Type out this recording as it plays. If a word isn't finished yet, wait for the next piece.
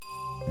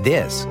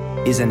This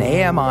is an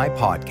AMI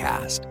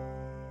podcast.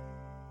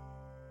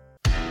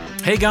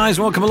 Hey guys,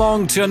 welcome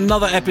along to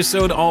another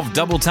episode of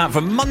Double Tap for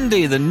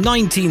Monday, the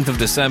 19th of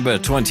December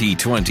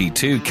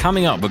 2022.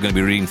 Coming up, we're going to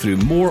be reading through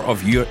more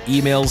of your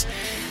emails.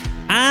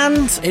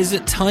 And is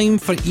it time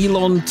for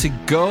Elon to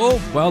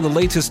go? Well, the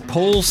latest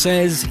poll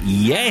says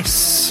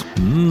yes.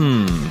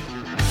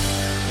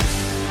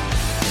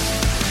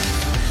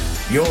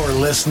 You're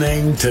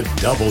listening to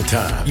Double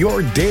Tap,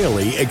 your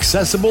daily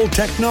accessible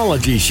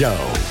technology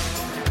show.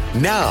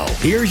 Now,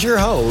 here's your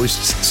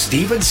hosts,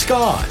 Stephen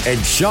Scott and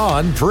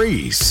Sean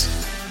Priest.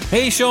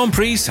 Hey, Sean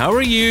Priest, how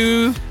are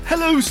you?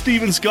 Hello,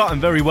 Stephen Scott. I'm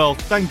very well,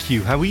 thank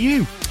you. How are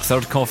you?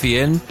 Third coffee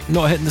in,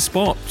 not hitting the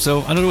spot,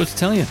 so I don't know what to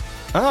tell you.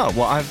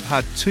 Well, I've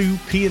had 2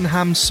 pea and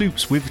ham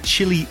soups with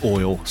chili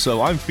oil,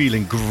 so I'm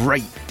feeling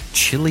great.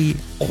 Chili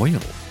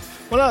oil?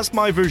 Well, that's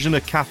my version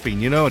of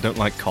caffeine. You know, I don't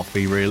like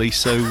coffee, really.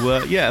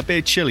 So, yeah, a bit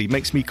of chili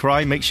makes me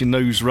cry, makes your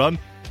nose run,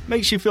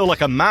 makes you feel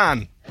like a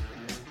man.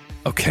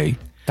 Okay.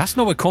 That's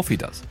not what coffee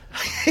does.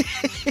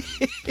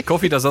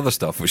 Coffee does other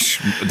stuff, which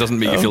doesn't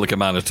make you feel like a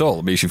man at all.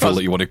 It makes you feel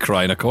like you want to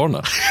cry in a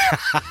corner.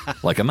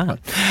 Like a man.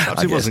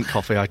 Perhaps it wasn't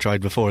coffee I tried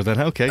before then.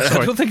 Okay,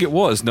 sorry. I don't think it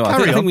was. No, I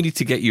think we need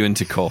to get you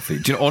into coffee.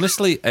 Do you know,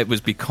 honestly, it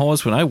was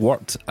because when I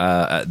worked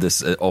at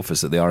this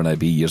office at the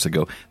RNIB years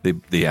ago,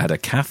 they had a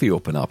cafe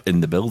open up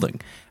in the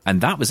building.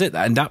 And that was it.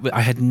 And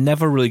I had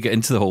never really got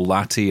into the whole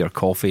latte or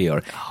coffee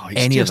or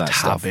any of that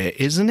stuff. It's just habit,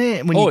 isn't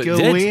it? When you go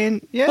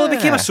in. Yeah. Well, it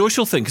became a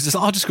social thing because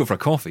I'll just go for a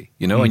coffee,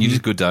 you know, and you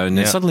just go down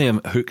and suddenly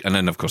I'm hooked. And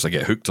then, of course, I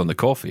get hooked on the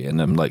coffee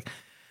and I'm like,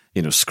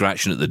 you know,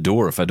 scratching at the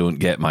door if I don't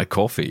get my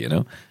coffee, you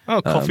know.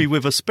 Oh, coffee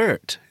with a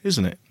spirit,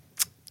 isn't it?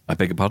 I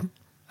beg your pardon?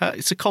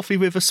 It's a coffee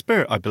with a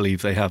spirit, I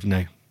believe they have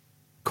now.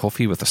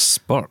 Coffee with a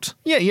spurt?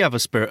 Yeah, you have a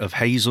spirit of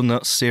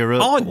hazelnut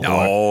syrup. Oh,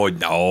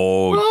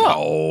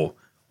 no.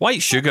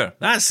 White sugar,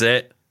 that's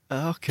it.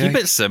 Okay. Keep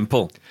it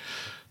simple.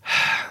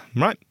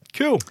 Right,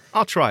 cool.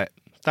 I'll try it.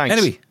 Thanks.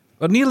 Anyway,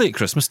 we're nearly at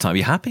Christmas time. Are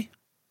you happy?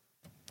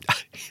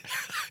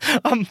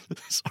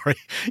 Sorry.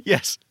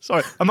 Yes.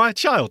 Sorry. Am I a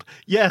child?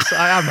 Yes,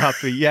 I am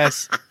happy.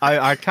 Yes.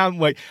 I can't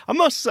wait. I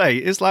must say,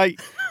 it's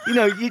like, you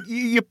know,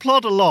 you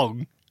plod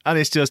along and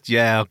it's just,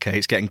 yeah, okay,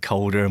 it's getting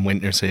colder and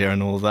winter's here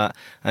and all that.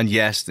 And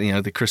yes, you know,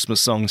 the Christmas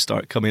songs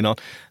start coming on.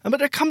 But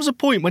there comes a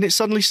point when it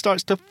suddenly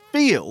starts to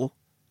feel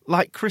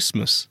like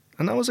Christmas.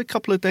 And that was a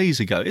couple of days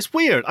ago. It's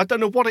weird. I don't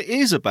know what it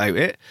is about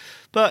it,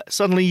 but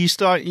suddenly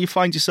you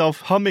find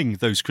yourself humming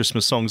those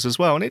Christmas songs as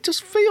well, and it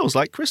just feels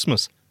like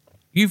Christmas.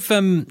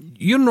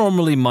 You're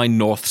normally my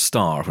North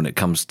Star when it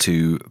comes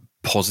to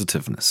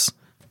positiveness.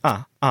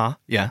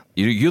 Yeah.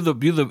 You're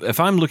the. If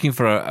I'm looking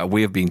for a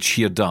way of being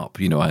cheered up,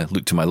 you know, I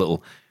look to my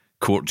little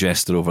court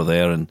jester over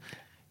there, and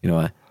you know,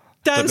 I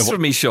dance for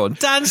me, Sean.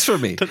 Dance for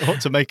me. Don't know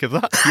what to make of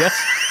that. Yes.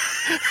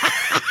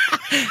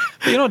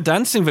 But you're not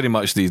dancing very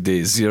much these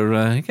days.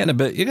 You're getting a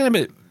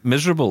bit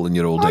miserable in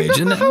your old age,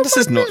 and this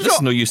is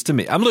no use to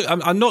me. I'm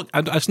not.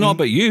 It's not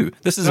about you.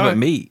 This is about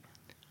me.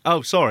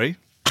 Oh, sorry.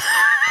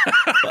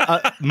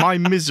 My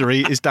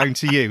misery is down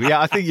to you.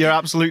 Yeah, I think you're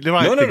absolutely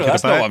right. No,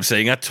 that's not what I'm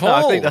saying at all.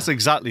 No, I think that's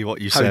exactly what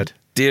you said. How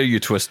dare you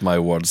twist my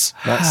words?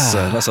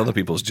 That's other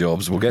people's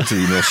jobs. We'll get to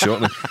the email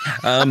shortly.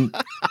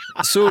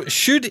 So,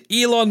 should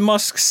Elon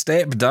Musk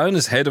step down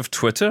as head of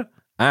Twitter?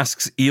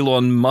 Asks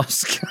Elon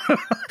Musk.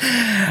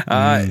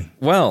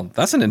 Well,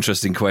 that's an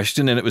interesting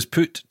question, and it was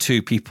put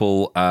to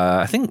people,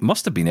 I think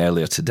must have been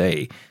earlier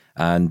today.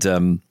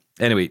 And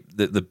anyway,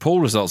 the poll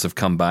results have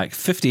come back.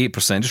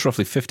 58%, just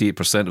roughly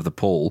 58% of the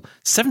poll,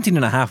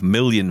 17.5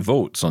 million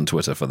votes on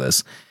Twitter for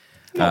this.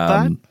 Not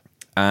bad.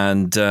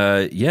 And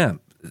yeah,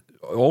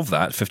 of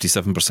that,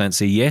 57%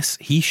 say yes,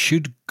 he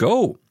should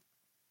go.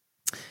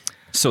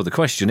 So the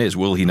question is,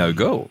 will he now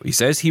go? He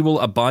says he will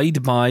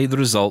abide by the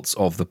results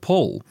of the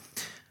poll.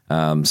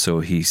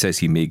 So he says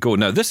he may go.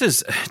 Now, this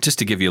is, just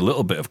to give you a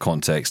little bit of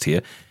context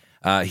here,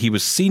 he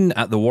was seen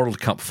at the World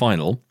Cup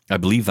final. I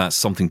believe that's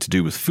something to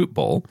do with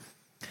football.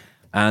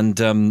 And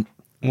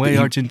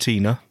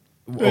Argentina.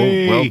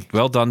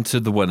 Well done to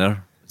the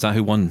winner. Is that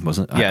who won,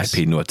 wasn't it? Yes. I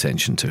paid no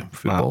attention to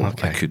football.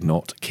 Okay. I could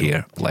not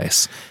care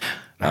less.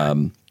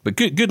 But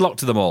good luck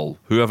to them all,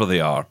 whoever they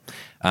are.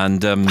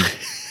 And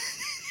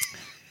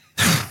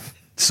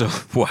so,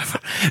 whatever.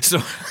 So,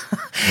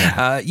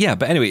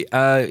 but anyway,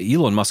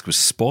 Elon Musk was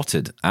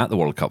spotted at the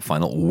World Cup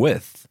final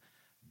with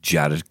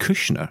Jared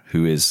Kushner,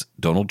 who is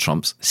Donald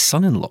Trump's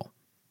son-in-law.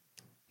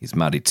 He's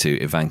married to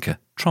Ivanka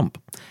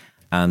Trump.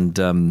 And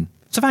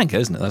it's Ivanka,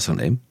 isn't it? That's her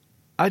name.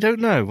 I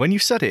don't know. When you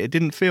said it, it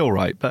didn't feel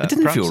right. But it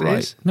didn't feel right.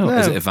 Is it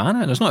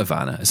Ivana? No, it's not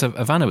Ivana.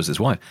 Ivana was his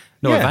wife.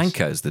 No, yes.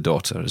 Ivanka is the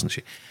daughter, isn't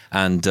she?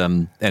 And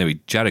anyway,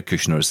 Jared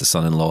Kushner is the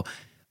son-in-law.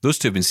 Those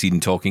two have been seen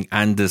talking,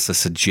 and there's a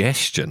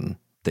suggestion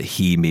that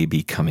he may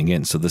be coming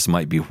in. So this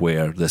might be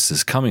where this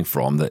is coming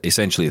from, that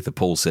essentially if the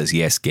poll says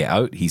yes, get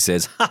out, he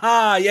says,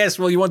 yes,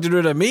 well, you want to get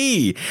rid of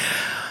me.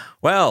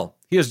 Well,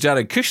 here's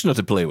Jared Kushner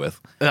to play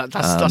with.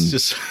 That's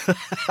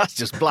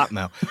just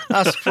blackmail.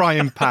 That's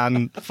frying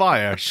pan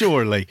fire,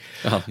 surely.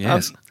 Oh,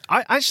 yes.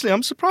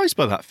 I'm surprised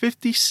by that.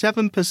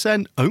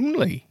 57%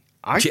 only.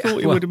 I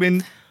thought it would have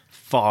been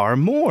far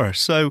more.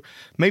 So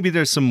maybe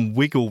there's some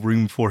wiggle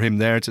room for him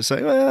there to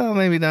say, well,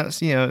 maybe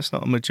that's, it's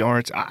not a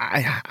majority.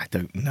 I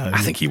don't know.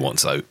 I think he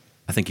wants out.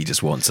 I think he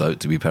just wants out,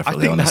 to be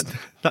perfectly honest.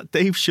 That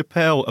Dave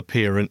Chappelle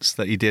appearance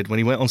that he did when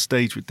he went on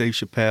stage with Dave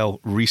Chappelle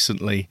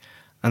recently,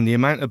 and the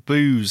amount of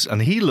boos,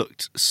 and he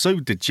looked so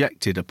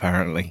dejected,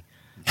 apparently,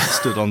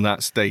 stood on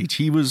that stage.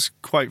 He was,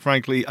 quite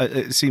frankly,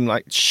 it seemed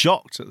like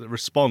shocked at the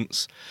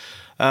response.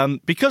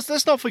 Because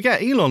let's not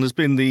forget, Elon has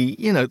been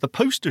the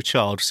poster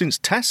child since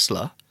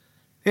Tesla.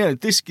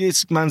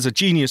 This man's a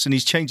genius and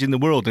he's changing the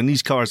world, and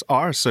these cars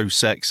are so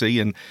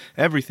sexy and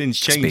everything's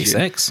changing.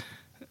 SpaceX.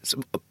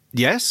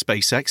 Yes,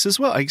 SpaceX as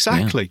well,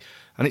 exactly. Yeah.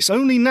 And it's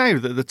only now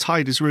that the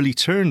tide has really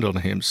turned on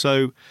him.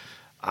 So,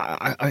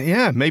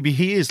 maybe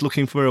he is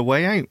looking for a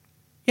way out.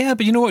 Yeah,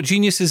 but you know what?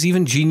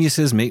 Even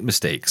geniuses make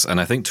mistakes.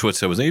 And I think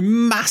Twitter was a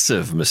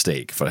massive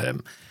mistake for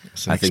him.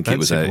 I think it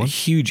was a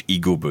huge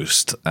ego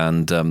boost.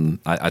 And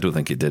I don't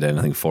think it did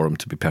anything for him,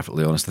 to be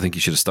perfectly honest. I think he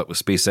should have stuck with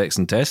SpaceX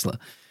and Tesla.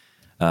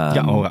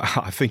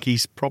 I think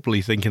he's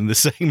probably thinking the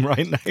same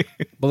right now.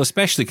 Well,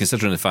 especially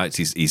considering the fact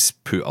he's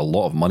put a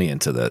lot of money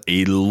into that.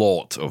 A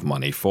lot of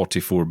money,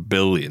 $44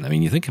 billion. I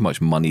mean, you think how much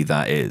money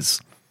that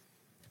is.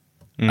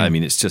 I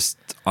mean, it's just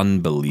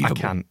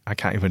unbelievable. I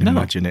can't even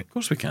imagine it. Of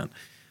course we can.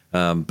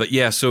 But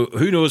yeah, so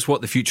who knows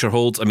what the future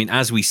holds? I mean,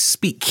 as we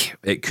speak,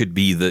 it could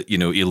be that,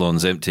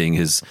 Elon's emptying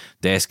his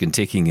desk and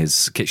taking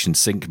his kitchen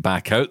sink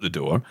back out the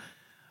door.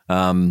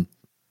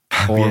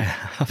 Or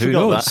who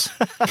knows?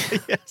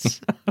 That. Yes.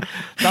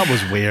 That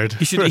was weird.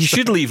 He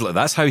should leave.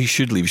 That's how he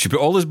should leave. He should put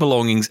all his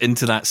belongings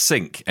into that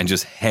sink and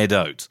just head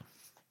out.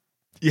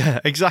 Yeah,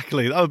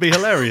 exactly. That would be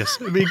hilarious.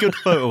 It would be a good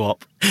photo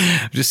op.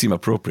 It would just seem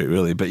appropriate,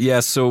 really. But yeah,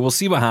 so we'll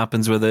see what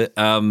happens with it.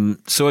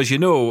 So as you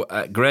know,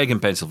 Greg in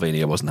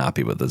Pennsylvania wasn't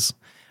happy with us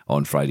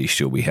on Friday's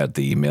show. We had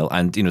the email.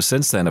 And,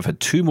 since then I've had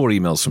 2 more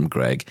emails from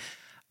Greg.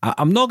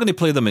 I'm not going to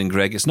play them in,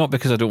 Greg. It's not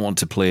because I don't want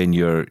to play in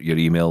your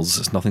emails.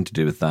 It's nothing to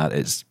do with that.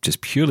 It's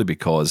just purely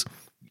because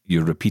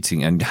you're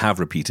repeating and have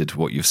repeated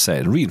what you've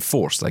said, and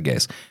reinforced, I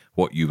guess,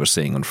 what you were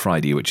saying on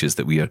Friday, which is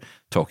that we are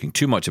talking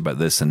too much about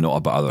this and not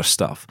about other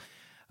stuff.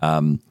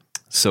 And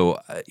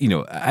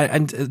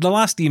the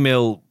last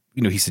email,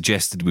 he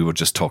suggested we were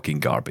just talking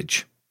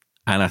garbage.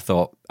 And I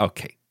thought,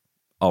 okay,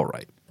 all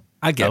right.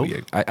 I get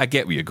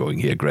where you're going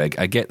here, Greg.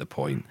 I get the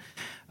point.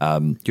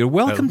 You're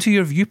welcome to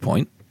your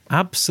viewpoint.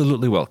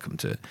 Absolutely welcome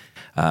to it.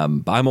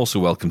 But I'm also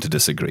welcome to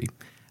disagree.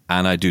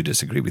 And I do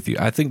disagree with you.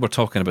 I think we're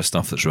talking about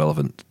stuff that's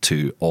relevant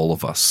to all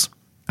of us.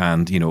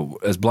 And,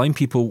 as blind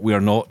people, we are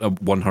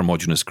not one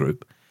homogenous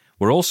group.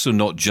 We're also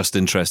not just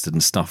interested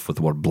in stuff with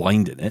the word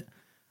blind in it.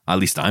 At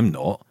least I'm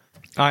not.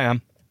 I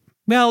am.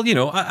 Well,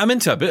 I'm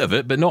into a bit of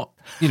it, but not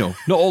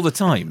all the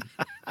time.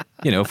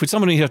 If we're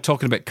someone here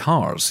talking about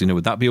cars,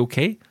 would that be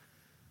okay?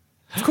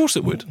 Of course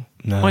it would.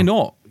 No. Why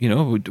not?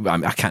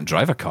 I can't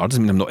drive a car.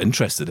 Doesn't mean I'm not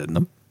interested in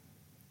them.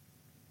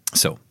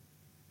 So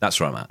that's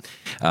where I'm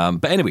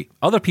at. But anyway,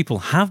 other people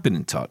have been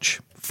in touch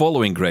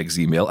following Greg's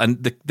email.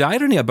 And the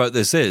irony about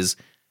this is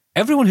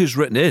everyone who's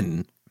written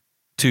in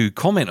to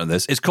comment on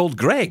this is called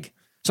Greg.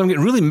 So I'm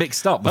getting really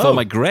mixed up with all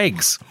my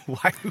Gregs.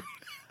 Wow.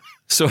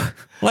 So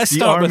let's the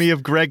start army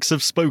of Gregs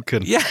have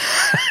spoken. Yeah,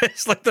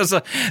 it's like there's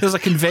a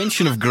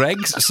convention of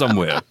Gregs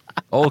somewhere,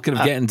 all kind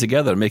of getting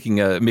together, making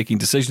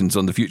decisions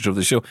on the future of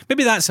the show.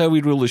 Maybe that's how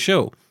we rule the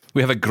show.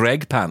 We have a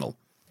Greg panel.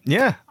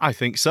 Yeah, I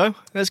think so.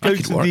 Let's go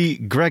to the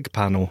Greg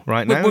panel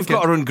right now. We've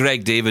got our own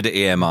Greg David at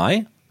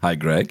AMI. Hi,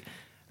 Greg.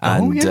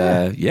 And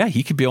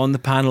he could be on the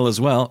panel as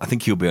well. I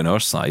think he'll be on our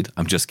side.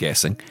 I'm just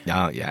guessing.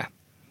 Oh, yeah.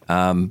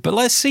 But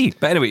let's see.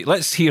 But anyway,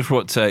 let's hear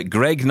what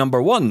Greg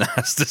number 1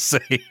 has to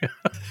say.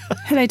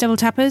 Hello, Double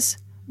Tappers.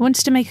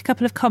 Wanted to make a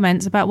couple of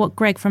comments about what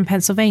Greg from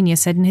Pennsylvania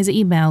said in his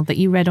email that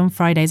you read on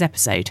Friday's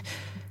episode.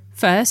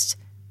 First,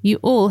 you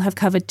all have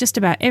covered just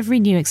about every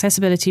new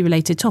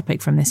accessibility-related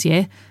topic from this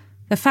year.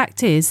 The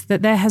fact is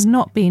that there has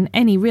not been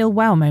any real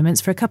wow moments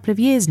for a couple of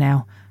years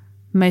now.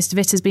 Most of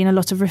it has been a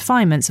lot of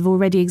refinements of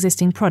already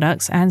existing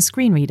products and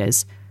screen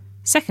readers.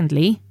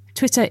 Secondly,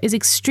 Twitter is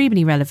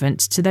extremely relevant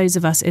to those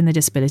of us in the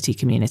disability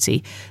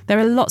community. There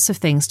are lots of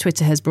things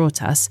Twitter has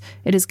brought us.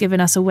 It has given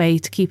us a way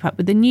to keep up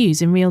with the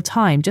news in real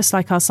time, just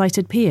like our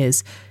sighted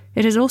peers.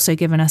 It has also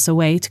given us a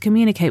way to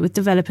communicate with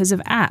developers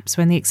of apps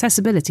when the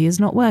accessibility is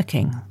not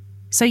working.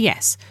 So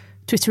yes,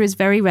 Twitter is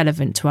very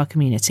relevant to our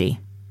community.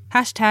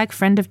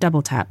 #friend of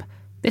Double Tap.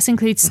 This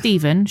includes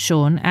Stephen,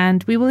 Sean,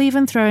 and we will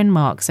even throw in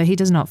Mark so he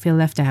does not feel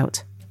left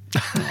out.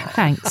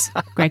 Thanks,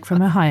 Greg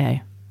from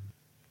Ohio.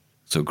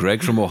 So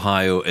Greg from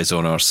Ohio is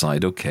on our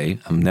side. Okay,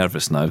 I'm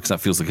nervous now because that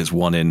feels like it's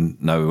one in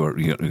now or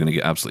you're going to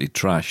get absolutely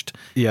trashed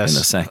in a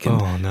second.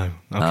 Oh, no.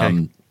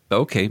 Okay.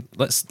 Okay,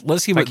 let's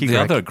see what the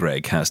other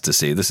Greg has to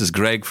say. This is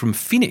Greg from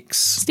Phoenix.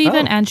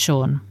 Stephen and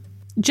Sean.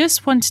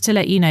 Just wanted to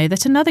let you know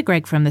that another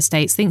Greg from the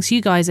States thinks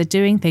you guys are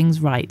doing things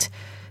right.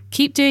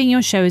 Keep doing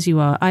your show as you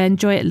are. I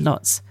enjoy it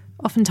lots.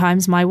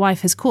 Oftentimes, my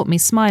wife has caught me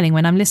smiling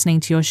when I'm listening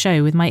to your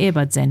show with my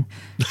earbuds in.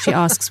 She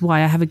asks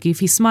why I have a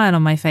goofy smile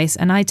on my face,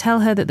 and I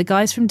tell her that the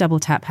guys from Double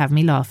Tap have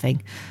me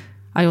laughing.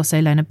 I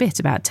also learn a bit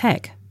about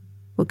tech.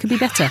 What could be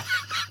better?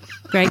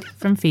 Greg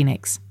from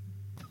Phoenix.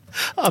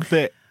 A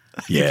bit.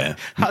 Yeah.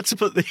 Had to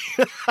put the...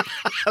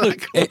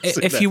 Look,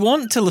 if you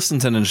want to listen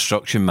to an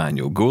instruction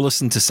manual, go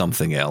listen to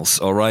something else,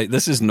 all right?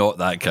 This is not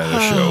that kind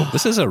of show.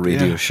 This is a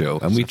radio show,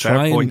 and we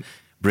try and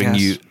bring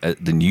you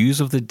the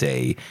news of the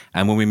day.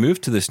 And when we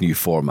moved to this new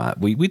format,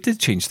 we did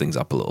change things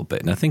up a little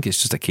bit, and I think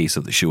it's just a case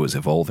of the show is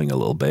evolving a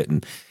little bit.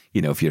 And,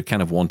 you know, if you're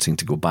kind of wanting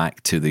to go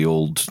back to the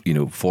old, you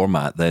know,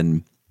 format,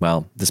 then,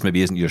 well, this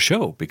maybe isn't your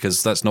show,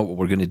 because that's not what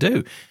we're going to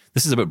do.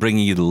 This is about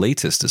bringing you the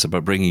latest. It's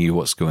about bringing you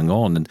what's going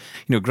on. And,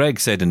 you know, Greg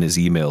said in his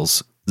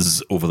emails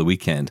over the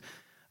weekend,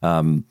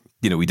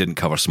 you know, we didn't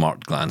cover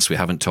Smart Glance. We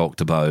haven't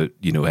talked about,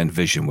 you know,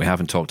 Envision. We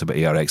haven't talked about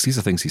ARX. These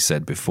are things he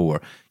said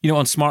before. You know,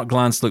 on Smart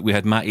Glance, look, we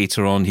had Matt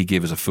Ater on. He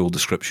gave us a full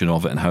description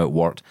of it and how it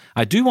worked.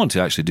 I do want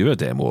to actually do a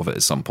demo of it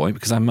at some point,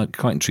 because I'm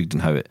quite intrigued in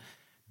how it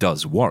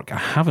does work. I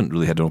haven't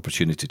really had an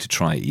opportunity to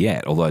try it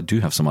yet, although I do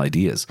have some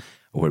ideas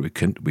where we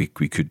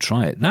could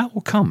try it. That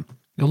will come.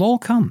 It'll all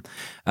come.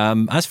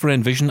 As for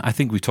Envision, I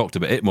think we've talked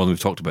about it more than we've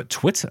talked about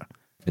Twitter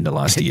in the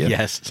last year.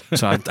 Yes.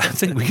 So I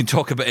think we can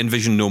talk about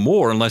Envision no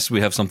more unless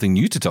we have something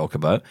new to talk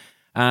about.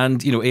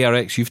 And, you know,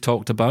 ARX you've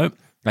talked about.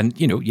 And,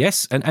 you know,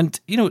 yes. And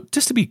you know,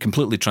 just to be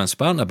completely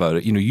transparent about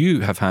it, you know,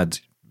 you have had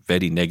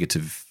very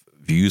negative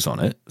views on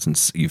it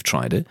since you've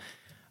tried it.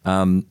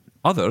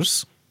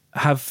 Others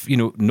have, you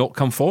know, not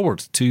come forward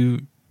to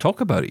talk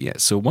about it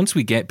yet. So once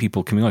we get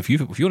people coming on, if you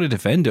want to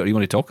defend it or you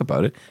want to talk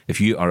about it, if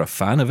you are a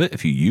fan of it,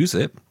 if you use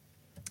it,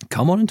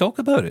 come on and talk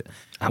about it.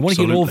 Absolutely. I want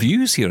to hear all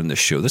views here on this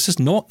show. This is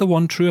not the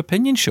One True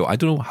Opinion Show. I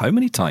don't know how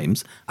many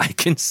times I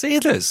can say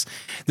this.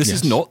 This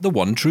is not the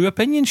One True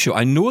Opinion Show.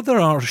 I know there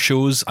are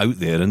shows out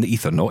there in the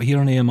ether, not here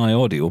on AMI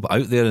Audio, but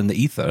out there in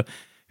the ether,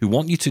 who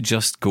want you to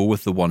just go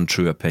with the one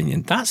true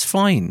opinion. That's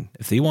fine.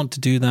 If they want to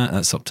do that,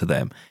 that's up to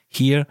them.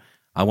 Here,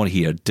 I want to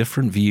hear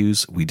different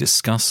views. We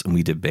discuss and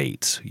we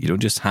debate. You don't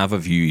just have a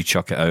view, you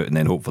chuck it out and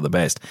then hope for the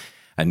best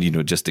and, you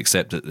know, just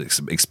accept it,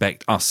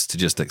 expect us to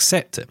just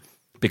accept it.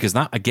 Because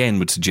that, again,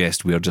 would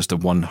suggest we are just a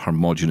one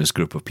homogenous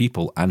group of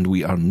people, and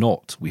we are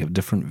not. We have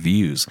different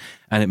views.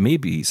 And it may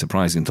be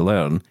surprising to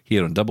learn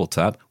here on Double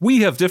Tap, we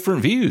have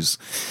different views.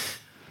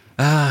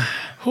 So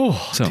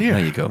dear.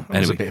 There you go. That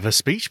was a bit of a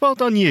speech. Well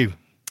done, you.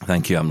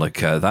 Thank you. I'm like,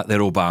 that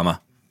there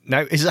Obama.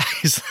 Now, is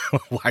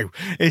wow.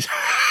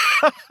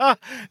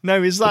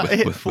 No, is that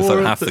it for...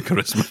 Without half the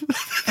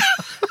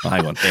charisma.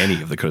 I want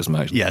any of the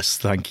charisma, actually. Yes,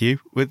 thank you.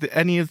 With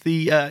any of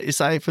the... is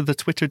that it for the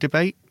Twitter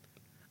debate?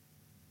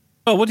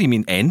 Oh, what do you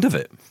mean, end of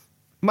it?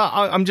 Matt,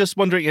 I'm just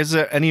wondering, is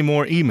there any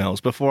more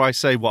emails before I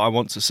say what I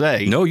want to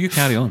say? No, you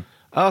carry on.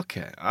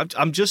 Okay.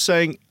 I'm just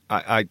saying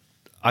I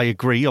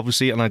agree,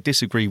 obviously, and I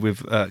disagree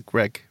with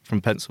Greg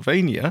from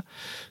Pennsylvania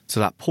to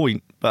that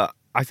point, but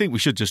I think we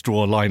should just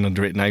draw a line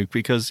under it now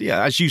because,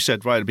 yeah, as you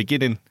said right at the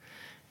beginning,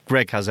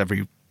 Greg has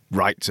every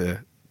right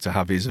to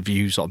have his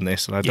views on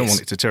this, and I don't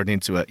want it to turn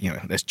into a,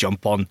 let's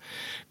jump on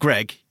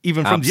Greg,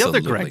 even from the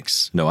other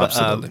Gregs. No,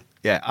 absolutely.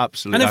 Yeah,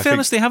 absolutely. And in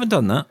fairness, they haven't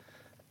done that.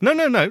 No,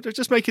 they're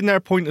just making their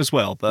point as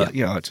well. But,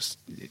 I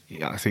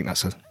think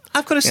that's a...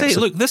 I've got to say,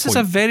 look, this is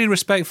a very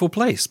respectful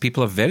place.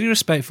 People are very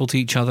respectful to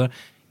each other.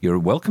 You're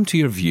welcome to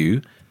your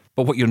view,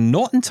 but what you're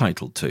not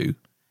entitled to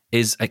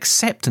is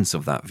acceptance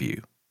of that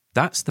view.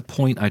 That's the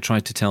point I try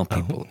to tell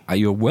people.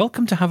 You're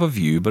welcome to have a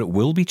view, but it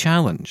will be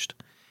challenged.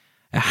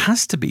 It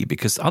has to be,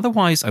 because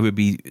otherwise I would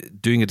be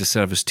doing a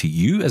disservice to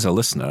you as a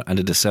listener and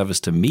a disservice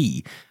to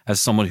me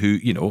as someone who,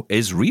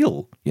 is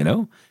real,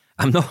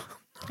 I'm not...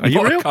 Are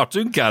you real? A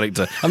cartoon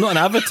character. I'm not an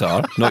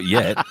avatar. Not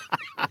yet.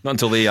 Not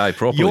until the AI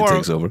properly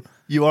takes over.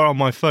 You are on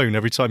my phone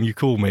every time you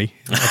call me.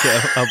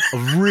 I get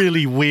a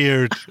really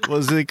weird, what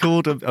is it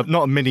called?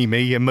 Not a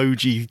mini-me,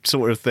 emoji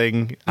sort of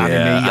thing.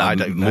 Anime, I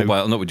don't know.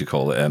 Mobile, not what you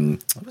call it.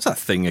 What's that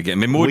thing again?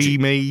 Memoji. Wee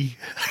me.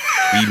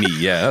 Wee me,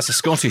 yeah. That's a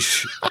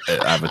Scottish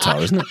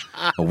avatar, isn't it?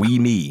 A wee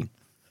me.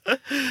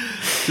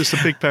 Just a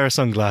big pair of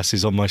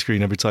sunglasses on my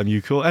screen every time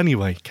you call.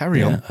 Anyway,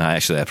 carry on.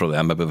 Actually, I probably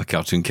am a bit of a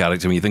cartoon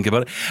character when you think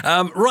about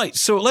it. Right,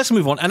 so let's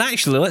move on. And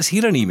actually, let's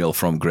hear an email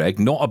from Greg,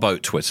 not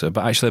about Twitter,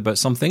 but actually about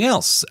something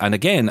else. And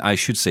again, I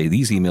should say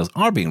these emails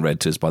are being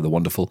read to us by the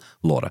wonderful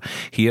Laura.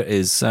 Here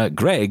is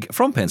Greg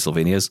from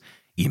Pennsylvania's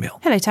email.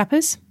 Hello,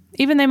 Tappers.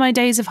 Even though my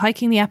days of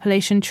hiking the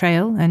Appalachian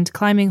Trail and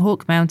climbing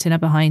Hawk Mountain are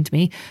behind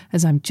me,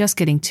 as I'm just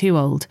getting too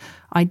old,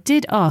 I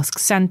did ask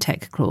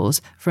Santec Claus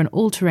for an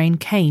all-terrain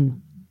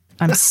cane.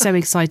 I'm so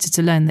excited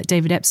to learn that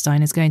David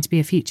Epstein is going to be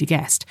a future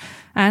guest.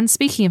 And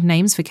speaking of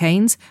names for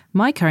canes,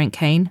 my current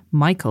cane,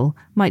 Michael,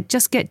 might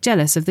just get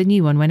jealous of the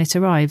new one when it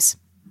arrives.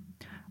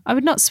 I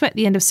would not sweat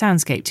the end of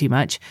Soundscape too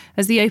much,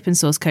 as the open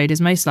source code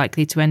is most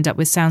likely to end up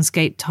with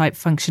Soundscape-type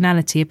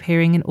functionality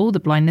appearing in all the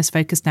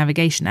blindness-focused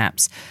navigation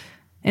apps.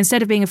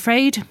 Instead of being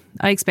afraid,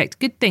 I expect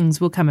good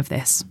things will come of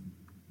this.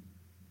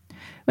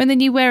 When the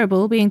new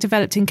wearable being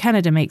developed in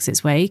Canada makes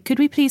its way, could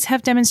we please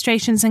have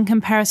demonstrations and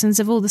comparisons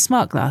of all the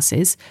smart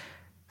glasses?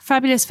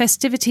 Fabulous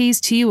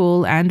festivities to you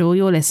all and all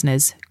your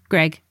listeners,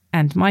 Greg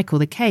and Michael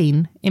the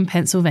Cane in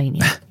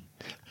Pennsylvania.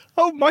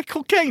 Oh,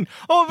 Michael Caine.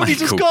 Oh, but he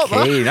just got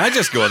that. Caine. I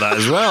just got that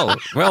as well.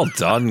 Well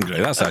done,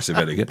 Greg. That's actually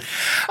very good.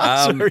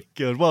 That's very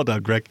good. Well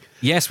done, Greg.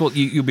 Yes, well,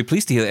 you'll be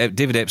pleased to hear that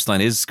David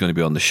Epstein is going to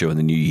be on the show in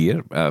the new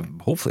year.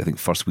 Hopefully, I think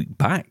first week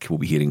back, we'll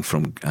be hearing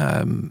from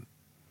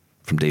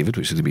David,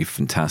 which is going to be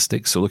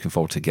fantastic. So looking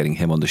forward to getting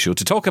him on the show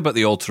to talk about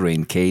the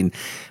all-terrain cane,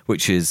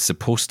 which is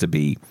supposed to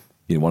be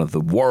one of the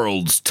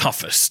world's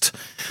toughest.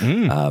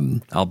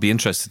 I'll be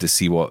interested to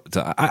see what...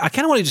 I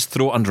kind of want to just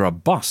throw it under a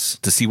bus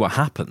to see what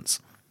happens.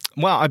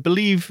 Well, I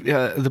believe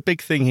the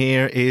big thing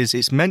here is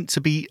it's meant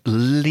to be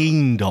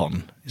leaned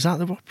on. Is that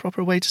the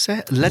proper way to say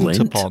it? Leaned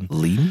upon.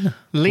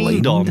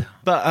 Leaned on.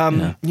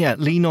 But,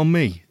 lean on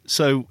me.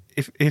 So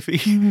if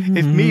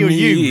me or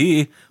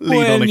you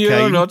lean on a cane...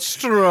 you're not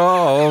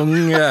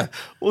strong.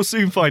 We'll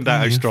soon find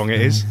out how strong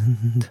it is.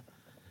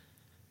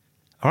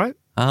 All right?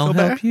 I'll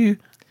help you.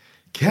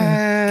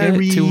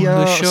 Carry to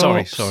the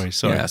Sorry.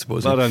 Yeah, I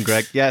suppose. Well done,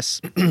 Greg.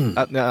 Yes.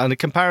 And a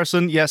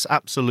comparison, yes,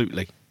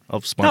 absolutely.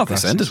 Of smart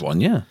glasses. This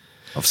one, yeah.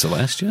 Of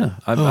Celeste, yeah.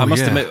 I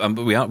must admit,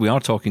 we are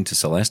talking to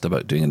Celeste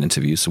about doing an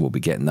interview, so we'll be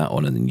getting that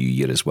on in the new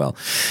year as well.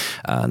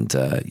 And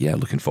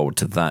looking forward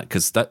to that,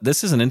 because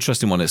this is an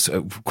interesting one. It's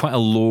quite a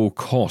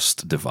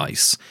low-cost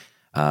device,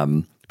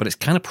 but it's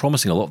kind of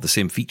promising a lot of the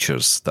same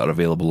features that are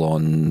available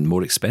on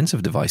more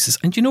expensive devices.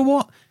 And you know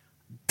what?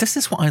 This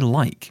is what I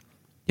like.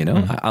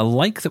 I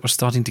like that we're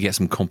starting to get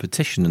some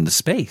competition in the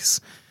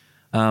space.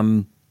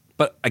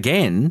 But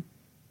again,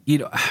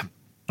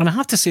 and I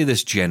have to say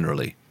this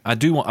generally. I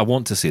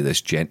want to say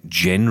this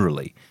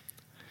generally.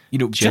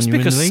 Just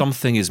because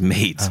something is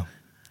made,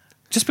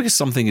 just because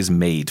something is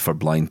made for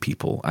blind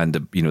people and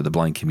the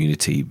blind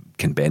community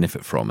can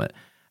benefit from it.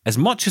 As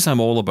much as I'm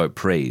all about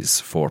praise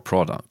for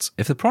products,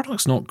 if the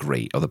product's not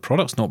great or the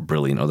product's not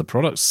brilliant or the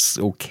product's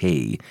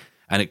okay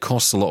and it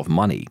costs a lot of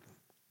money,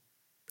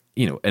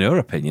 in our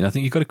opinion, I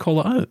think you've got to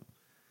call it out.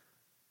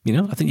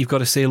 I think you've got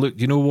to say, look,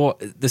 you know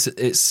what,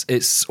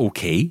 it's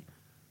okay,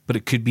 but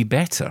it could be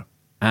better.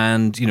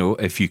 And,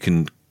 if you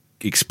can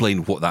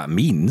explain what that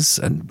means,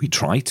 and we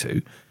try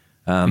to,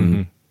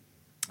 then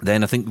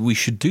I think we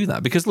should do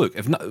that. Because look,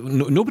 if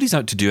nobody's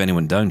out to do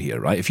anyone down here,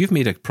 right? If you've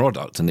made a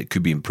product and it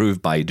could be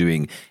improved by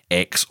doing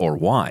X or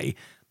Y,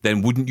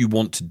 then wouldn't you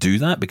want to do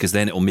that? Because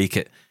then it'll make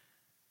it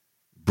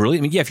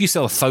brilliant. I mean, if you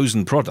sell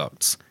 1,000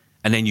 products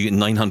and then you get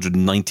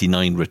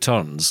 999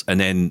 returns, and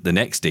then the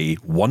next day,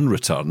 1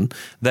 return,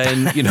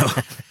 then,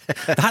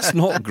 that's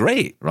not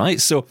great,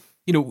 right? So,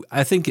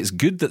 I think it's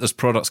good that there's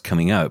products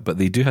coming out, but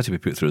they do have to be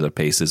put through their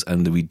paces,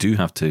 and we do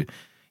have to,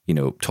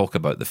 talk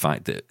about the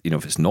fact that,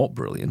 if it's not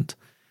brilliant,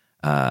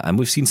 and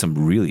we've seen some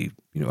really,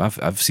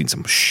 I've seen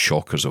some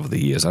shockers over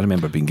the years. I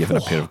remember being given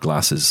a pair of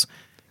glasses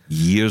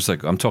years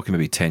ago. I'm talking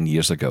maybe 10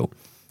 years ago,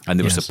 and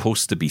they were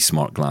supposed to be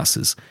smart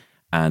glasses.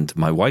 And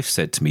my wife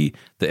said to me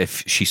that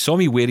if she saw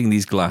me wearing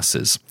these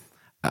glasses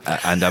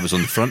and I was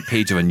on the front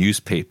page of a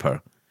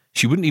newspaper,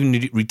 she wouldn't even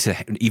need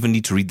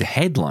to read the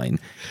headline.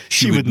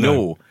 She would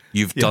know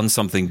you've done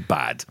something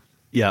bad.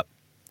 Yeah,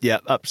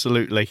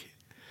 absolutely.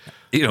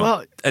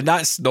 And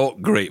that's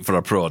not great for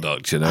a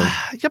product, Yeah,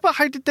 but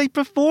how did they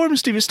perform,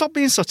 Stephen? Stop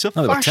being such a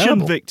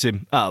fashion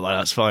victim. Oh, well,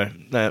 that's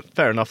fine.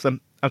 Fair enough then.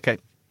 Okay.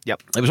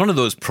 Yep. It was one of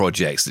those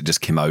projects that just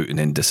came out and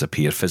then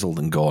disappeared, fizzled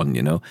and gone,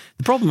 The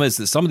problem is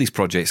that some of these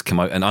projects come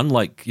out, and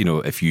unlike,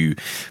 if you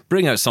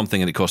bring out something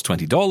and it costs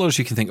 $20,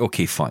 you can think,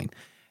 okay, fine.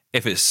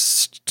 If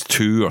it's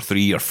 $2,000 or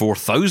 $3,000 or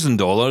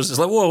 $4,000, it's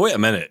like, whoa, wait a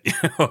minute.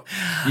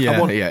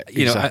 Exactly.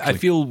 I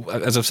feel,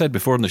 as I've said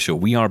before in the show,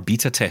 we are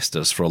beta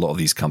testers for a lot of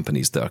these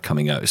companies that are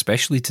coming out,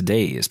 especially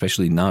today,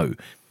 especially now.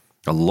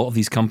 A lot of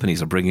these companies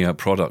are bringing out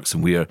products,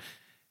 and we're,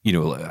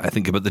 I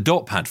think about the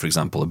DotPad, for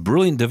example, a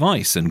brilliant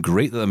device and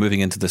great that they're moving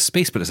into this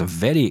space, but it's a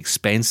very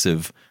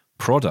expensive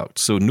product.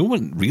 So no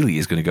one really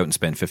is going to go out and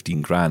spend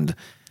 $15,000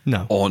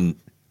 on,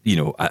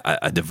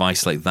 a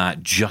device like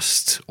that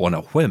just on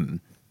a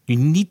whim. You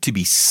need to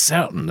be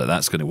certain that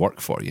that's going to work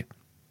for you.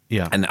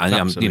 Yeah, and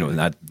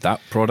that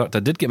product I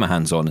did get my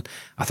hands on.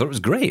 I thought it was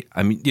great.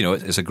 I mean,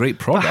 it's a great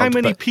product. But how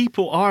many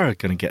people are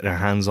going to get their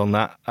hands on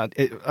that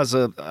as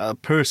a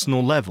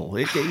personal level?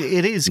 It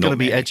is going to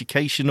be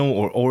educational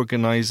or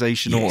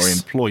organisational or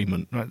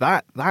employment.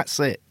 Right? That's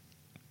it.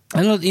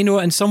 And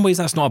in some ways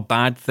that's not a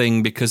bad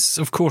thing, because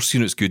of course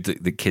it's good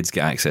that the kids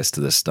get access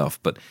to this stuff,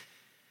 but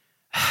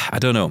I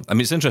don't know. I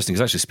mean, it's interesting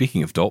because actually,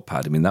 speaking of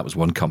DotPad, I mean, that was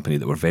one company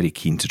that were very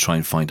keen to try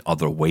and find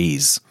other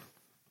ways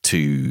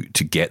to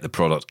get the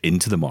product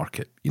into the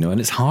market, and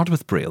it's hard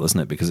with Braille, isn't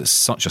it? Because it's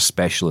such a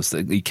specialist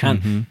that you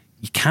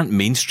can't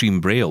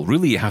mainstream Braille.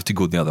 Really, you have to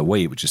go the other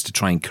way, which is to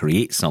try and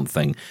create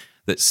something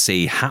that's,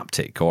 say,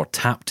 haptic or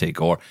taptic,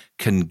 or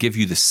can give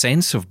you the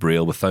sense of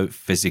Braille without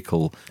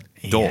physical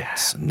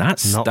dots. And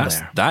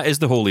that is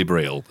the Holy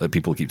Braille that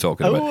people keep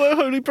talking about. Oh,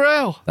 Holy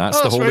Braille. That's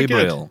the Holy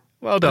Braille.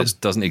 Well done. It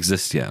doesn't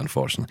exist yet,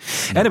 unfortunately.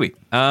 Anyway,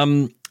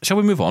 shall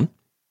we move on?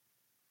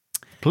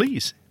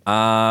 Please.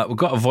 We've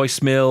got a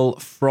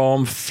voicemail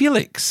from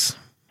Felix.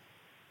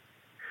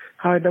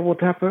 Hi, Double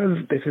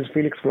Tappers. This is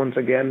Felix once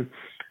again.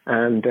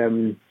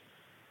 And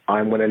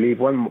I'm going to leave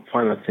one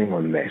final thing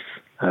on this.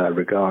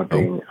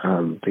 regarding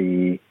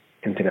the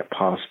internet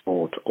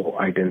passport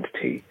or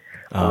identity.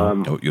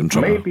 You're in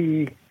trouble.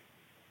 Maybe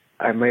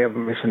I may have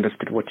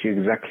misunderstood what you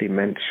exactly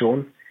meant,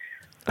 Sean.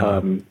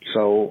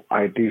 So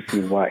I do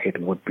see why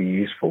it would be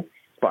useful.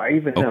 But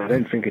even now, I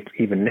don't think it's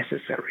even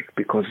necessary,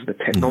 because the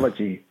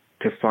technology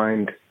to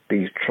find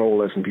these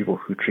trollers and people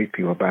who treat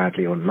people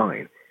badly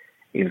online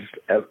is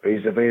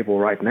available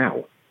right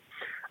now.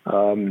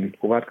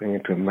 Without going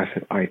into a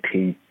massive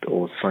IT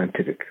or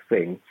scientific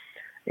thing,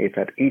 is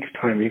that each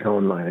time you go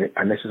online,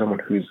 unless you're someone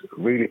who's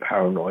really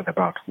paranoid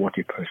about what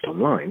you post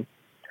online,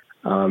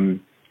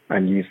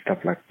 and use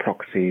stuff like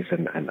proxies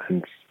and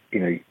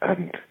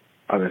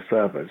other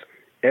servers,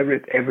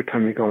 every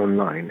time you go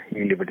online,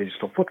 you leave a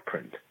digital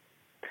footprint.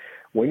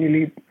 When you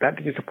leave, that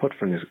digital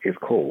footprint is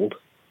called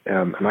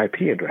an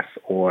IP address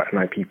or an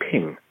IP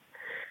ping.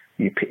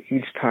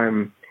 Each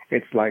time,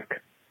 it's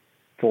like,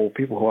 for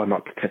people who are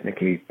not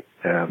technically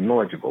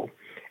knowledgeable,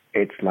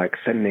 it's like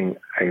sending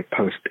a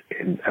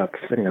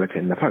letter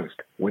in the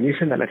post. When you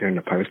send that letter in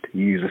the post,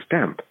 you use a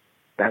stamp.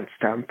 That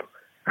stamp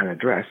and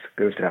address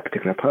goes to that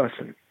particular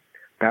person.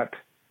 That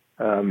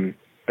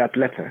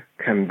letter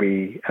can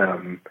be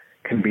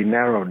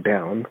narrowed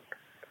down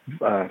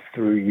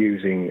through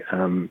using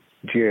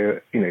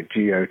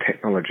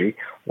geotechnology,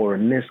 or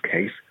in this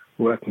case,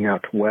 working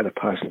out where the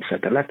person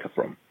sent the letter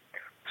from.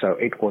 So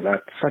it was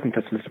at such and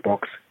such little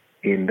box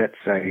in, let's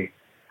say,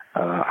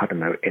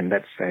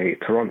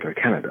 Toronto,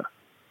 Canada,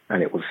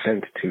 and it was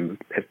sent to,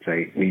 let's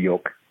say, New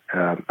York,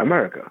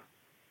 America,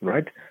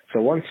 right?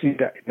 So once you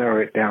narrow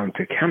it down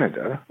to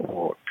Canada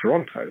or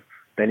Toronto,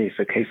 then it's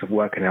a case of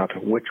working out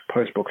which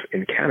postbox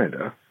in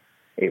Canada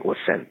it was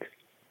sent.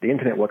 The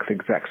internet works the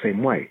exact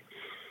same way,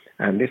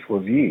 and this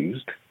was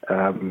used.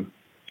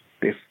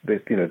 This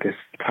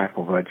type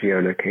of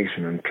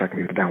geolocation and tracking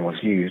people down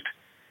was used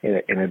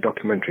in a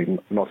documentary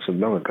not so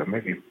long ago.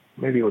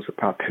 Maybe it was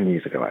about 10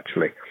 years ago,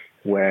 actually,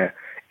 where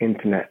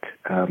internet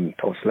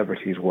or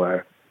celebrities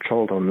were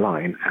trolled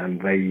online,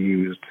 and they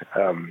used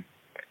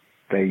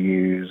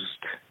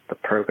the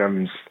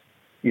programs,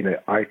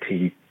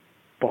 IT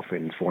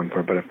boffins, for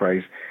a better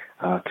phrase,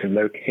 to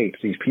locate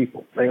these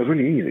people. And it was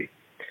really easy,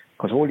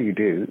 because all you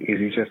do is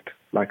you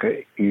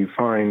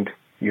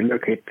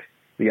locate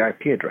the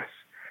IP address.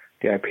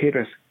 The IP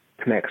address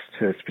connects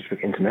to a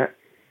specific internet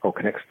or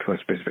connects to a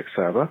specific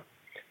server.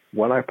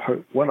 When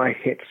I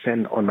hit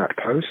send on that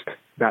post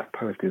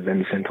is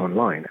then sent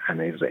online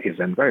and is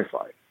then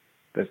verified.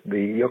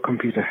 Your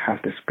computer has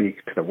to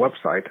speak to the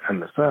website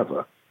and the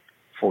server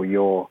for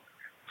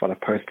the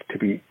post to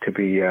be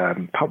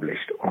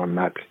published on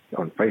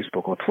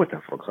Facebook or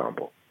Twitter, for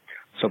example.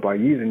 So by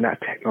using that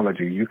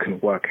technology, you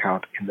can work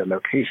out in the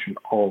location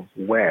of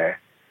where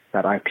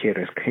that IP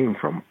address came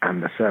from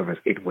and the servers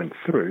it went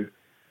through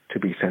to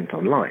be sent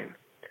online.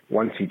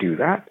 Once you do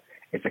that,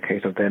 it's a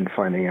case of then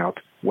finding out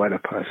where the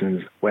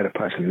person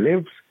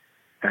lives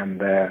and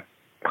their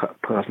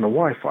personal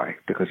Wi-Fi,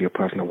 because your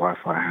personal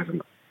Wi-Fi has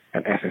an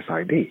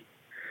SSID.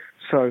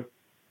 So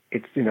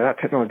it's that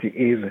technology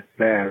is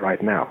there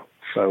right now.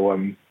 So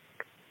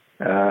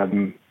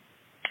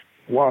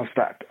whilst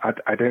that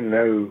I don't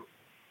know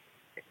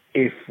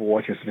if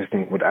what you're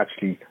suggesting would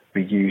actually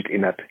be used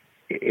in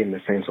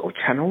the same sort of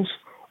channels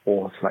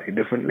or slightly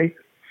differently,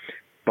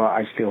 but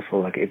I still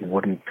feel like it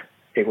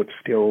would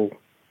still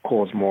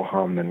cause more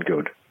harm than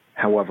good.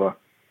 However,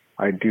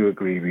 I do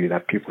agree with you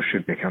that people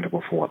should be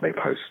accountable for what they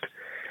post.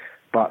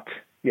 But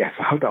yes,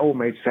 I hope that all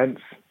made sense,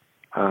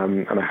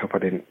 and I hope I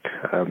didn't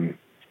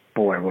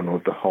bore everyone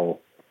with the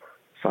whole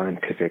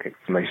scientific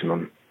explanation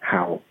on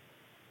how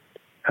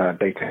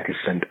data is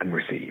sent and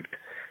received.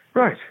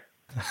 Right.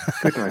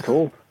 Good night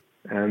all,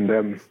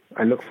 and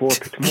I look forward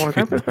to tomorrow's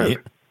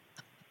episode.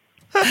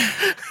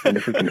 And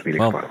if we can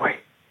Felix, by the way.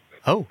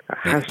 Oh.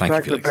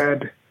 Hashtag the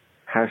bed.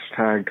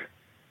 Hashtag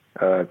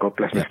God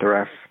bless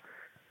Mr. F.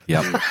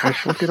 Yeah.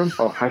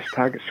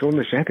 Hashtag Sean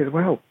the Shed as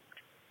well.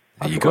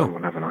 There you go.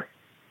 One, haven't I?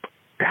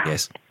 Yeah.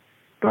 Yes.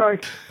 Bye.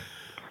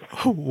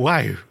 Oh,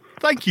 wow.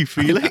 Thank you,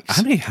 Felix.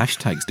 How many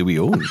hashtags do we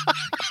own?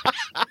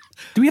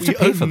 Do we have to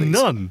pay for these?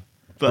 None.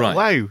 But right.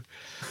 Wow.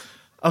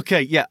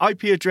 Okay, yeah,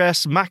 IP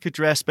address, MAC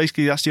address,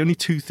 basically that's the only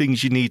two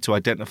things you need to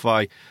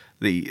identify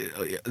the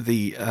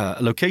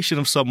location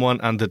of someone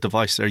and the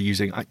device they're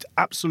using. I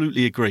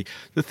absolutely agree.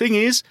 The thing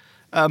is,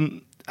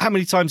 how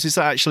many times is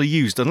that actually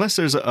used? Unless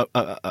there's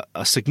a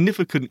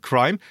significant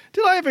crime.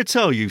 Did I ever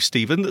tell you,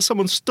 Stephen, that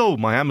someone stole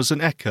my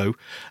Amazon Echo?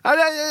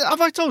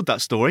 Have I told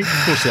that story?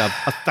 Of course I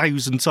have,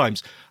 1,000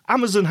 times.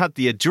 Amazon had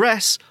the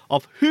address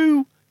of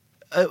who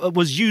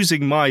was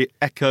using my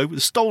Echo,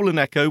 the stolen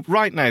Echo.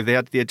 Right now, they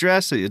had the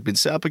address. It had been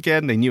set up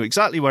again. They knew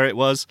exactly where it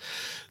was.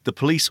 The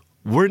police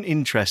weren't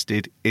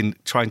interested in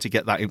trying to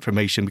get that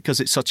information because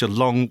it's such a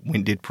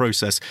long-winded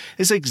process.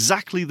 It's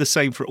exactly the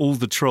same for all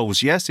the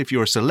trolls. Yes, if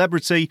you're a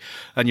celebrity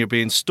and you're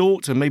being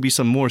stalked and maybe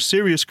some more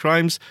serious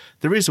crimes,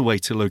 there is a way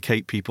to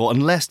locate people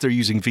unless they're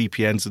using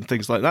VPNs and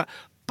things like that.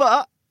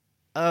 But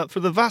for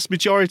the vast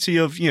majority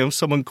of,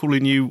 someone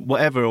calling you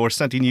whatever or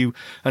sending you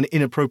an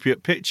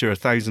inappropriate picture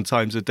 1,000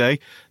 times a day,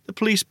 the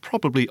police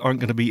probably aren't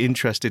going to be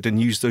interested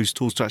and use those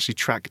tools to actually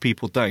track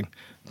people down.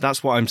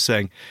 That's what I'm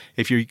saying.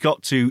 If you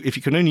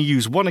can only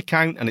use one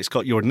account and it's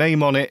got your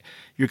name on it,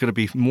 you're going to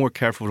be more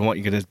careful in what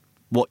you're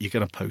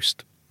going to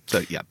post.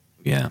 So yeah.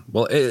 Yeah.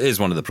 Well, it is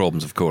one of the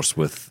problems, of course,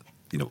 with,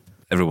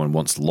 everyone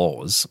wants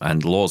laws,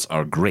 and laws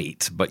are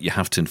great, but you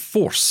have to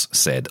enforce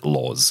said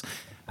laws.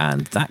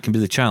 And that can be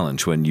the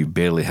challenge when you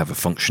barely have a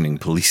functioning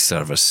police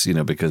service,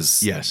 because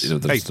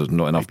there's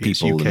not enough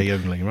people. It's UK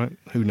only, right?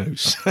 Who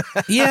knows?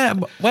 Yeah,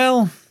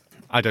 well,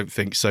 I don't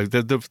think so.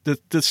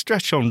 The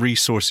stretch on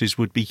resources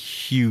would be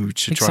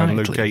huge to try and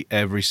locate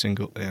every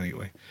single.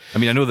 Anyway, I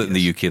mean, I know that in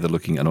the UK they're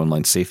looking at an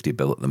online safety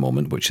bill at the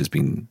moment, which has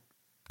been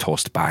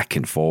tossed back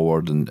and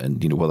forward, and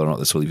whether or not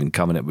this will even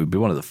come in, it would be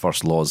one of the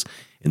first laws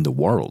in the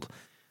world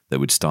that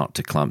would start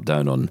to clamp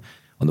down on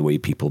the way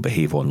people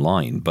behave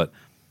online. But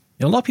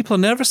a lot of people are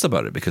nervous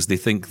about it because they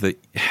think that,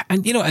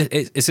 and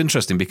it's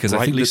interesting because I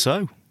think rightly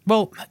so.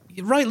 Well,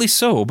 rightly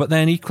so, but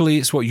then equally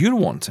it's what you're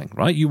wanting,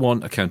 right? You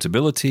want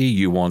accountability,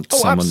 you want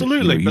someone.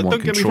 Absolutely, you but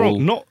want don't control.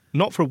 get me wrong.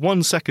 Not for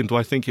 1 second do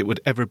I think it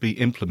would ever be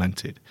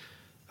implemented.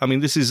 I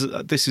mean, this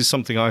is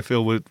something I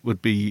feel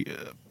would be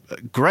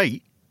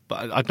great,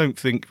 but I don't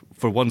think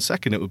for 1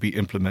 second it would be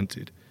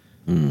implemented.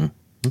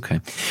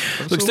 Okay.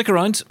 Look, stick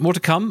around. More to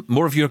come.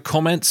 More of your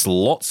comments.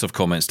 Lots of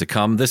comments to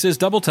come. This is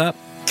Double Tap.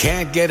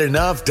 Can't get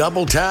enough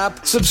Double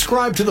Tap?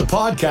 Subscribe to the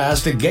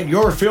podcast and get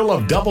your fill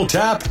of Double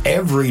Tap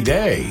every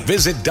day.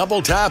 Visit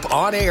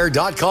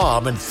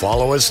doubletaponair.com and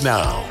follow us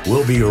now.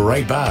 We'll be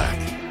right back.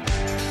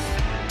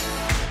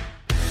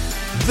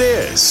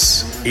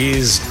 This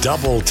is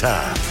Double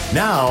Tap.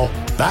 Now,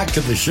 back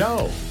to the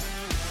show.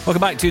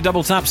 Welcome back to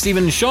Double Tap.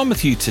 Stephen and Sean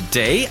with you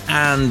today,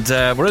 and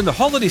we're in the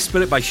holiday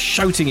spirit by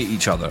shouting at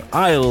each other.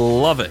 I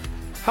love it.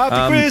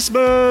 Happy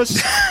Christmas!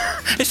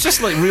 It's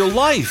just like real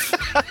life.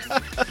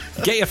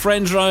 Get your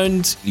friends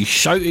round, you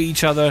shout at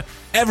each other,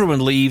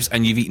 everyone leaves,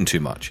 and you've eaten too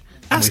much.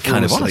 That's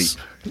kind of us.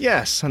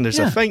 Yes, and there's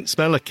a faint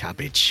smell of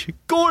cabbage.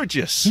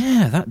 Gorgeous.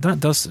 Yeah,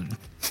 that does.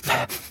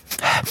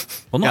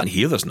 Well, not in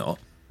here, there's not.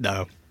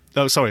 No,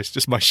 sorry, it's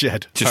just my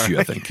shed. Just you,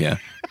 I think, yeah.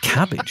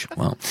 Cabbage,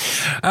 wow.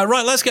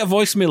 Right, let's get a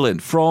voicemail in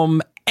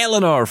from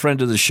Eleanor, friend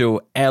of the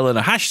show,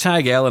 Eleanor.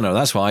 Hashtag Eleanor,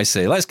 that's what I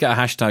say. Let's get a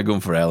hashtag going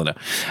for Eleanor.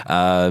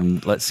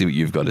 Let's see what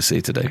you've got to say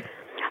today.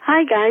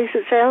 Hi, guys,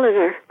 it's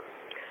Eleanor.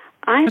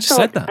 I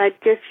thought I'd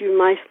give you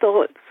my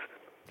thoughts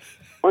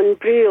on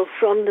Braille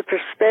from the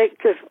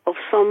perspective of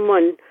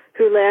someone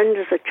who learned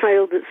as a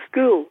child at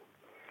school.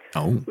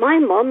 Oh. My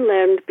mum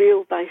learned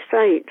Braille by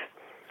sight,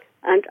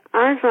 and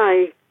as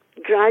I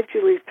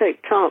gradually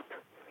picked up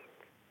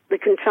the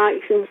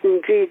contractions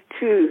in grade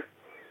 2,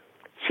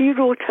 she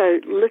wrote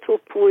out little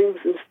poems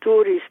and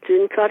stories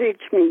to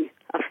encourage me.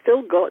 I've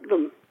still got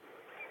them.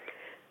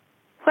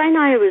 When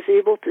I was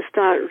able to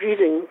start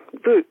reading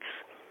books,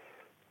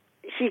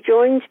 she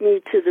joined me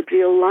to the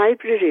Braille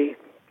library,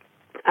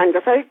 and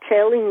without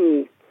telling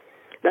me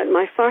that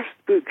my first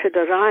book had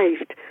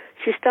arrived,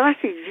 she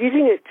started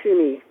reading it to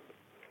me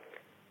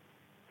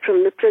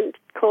from the print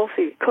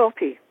copy.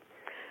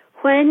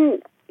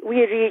 When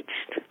we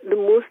reached the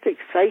most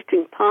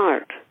exciting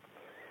part,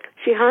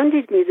 she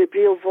handed me the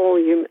Braille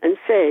volume and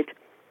said,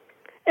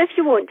 "If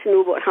you want to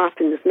know what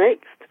happens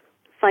next,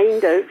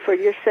 find out for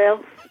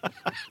yourself."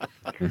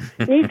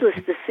 Needless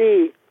to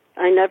say,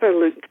 I never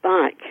looked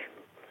back.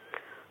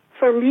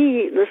 For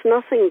me, there's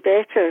nothing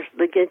better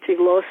than getting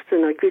lost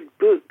in a good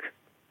book.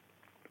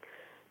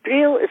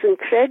 Braille is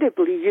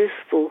incredibly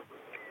useful.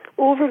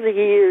 Over the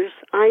years,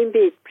 I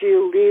made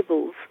Braille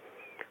labels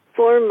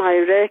for my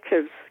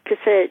records,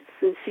 cassettes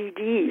and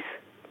CDs.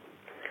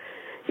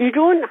 You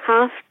don't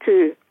have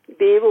to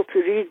be able to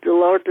read The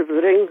Lord of the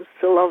Rings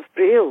to love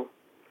Braille.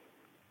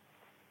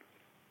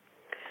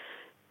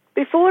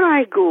 Before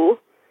I go,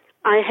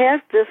 I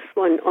heard this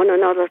one on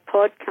another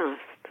podcast.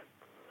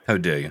 How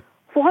dare you?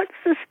 What's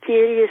the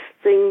scariest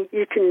thing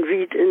you can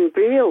read in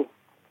Braille?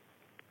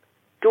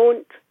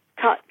 Don't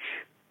touch.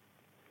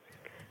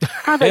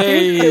 Have a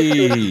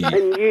good Christmas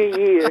and New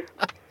Year,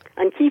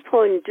 and keep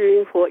on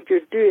doing what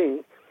you're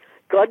doing.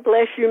 God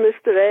bless you,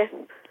 Mr. F.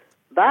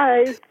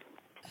 Bye.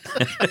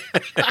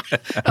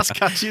 That's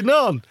catching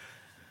on.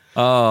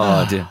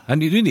 Oh dear!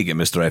 And you do need to get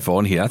Mr. F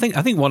on here. I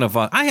think one of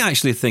I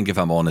actually think, if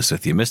I'm honest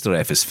with you, Mr.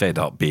 F is fed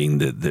up being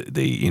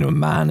the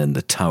man in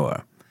the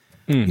tower,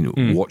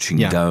 watching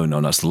down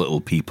on us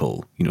little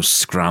people,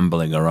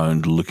 scrambling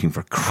around looking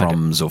for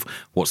crumbs of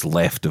what's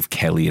left of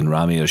Kelly and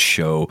Ramia's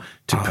show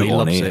to put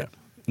on air. It.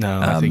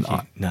 No, I think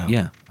no.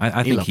 Yeah,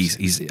 I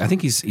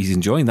think he's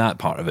enjoying that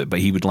part of it, but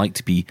he would like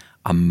to be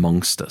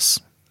amongst us.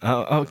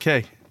 Oh,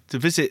 okay. To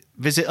visit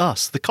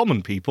us, the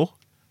common people.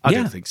 I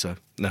don't think so.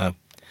 No.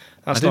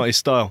 That's not his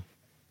style.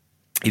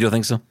 You don't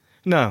think so?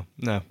 No.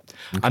 Okay.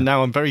 And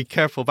now I'm very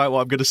careful about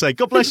what I'm going to say.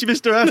 God bless you,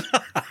 Mr.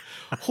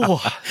 F.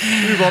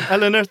 Move on.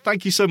 Eleanor,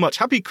 thank you so much.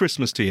 Happy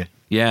Christmas to you.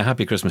 Yeah,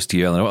 happy Christmas to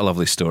you, Eleanor. What a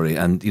lovely story.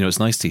 And, it's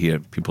nice to hear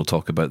people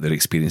talk about their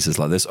experiences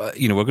like this.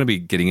 We're going to be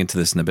getting into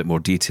this in a bit more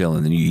detail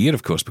in the new year,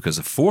 of course, because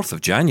the 4th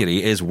of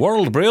January is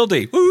World Braille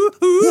Day.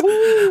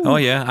 Woo-hoo! Oh,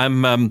 yeah.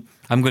 I'm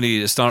going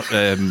to start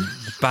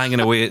banging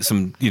away at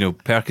some,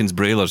 Perkins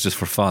Braillers just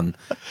for fun.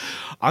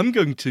 I'm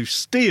going to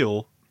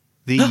steal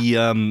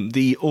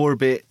the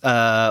Orbit,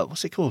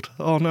 what's it called?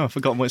 Oh, no, I've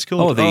forgotten what it's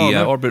called.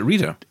 Orbit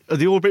Reader.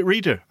 The Orbit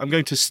Reader. I'm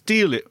going to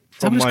steal it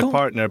from my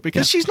partner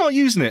because she's not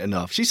using it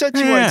enough. She said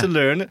she wanted to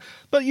learn,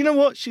 but you know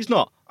what? She's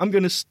not. I'm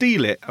going to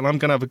steal it, and I'm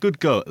going to have a good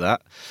go at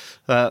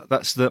that.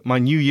 That's my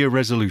New Year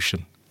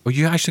resolution. Are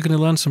you actually going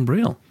to learn some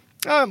Braille?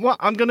 Well,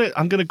 I'm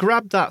gonna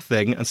grab that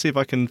thing and see if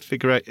I can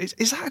figure out.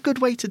 Is that a good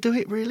way to do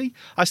it? Really?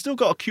 I still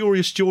got a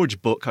Curious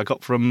George book I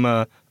got from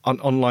an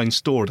online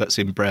store that's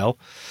in Braille.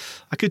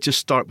 I could just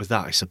start with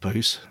that, I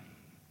suppose.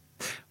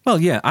 Well,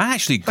 yeah, I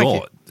actually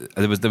got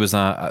there was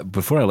a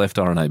before I left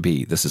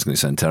RNIB. This is going to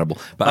sound terrible,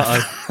 but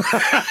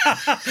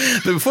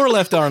but before I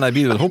left RNIB,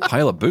 there was a whole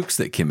pile of books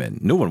that came in.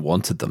 No one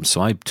wanted them,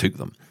 so I took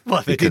them.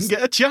 Well, they didn't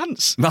get a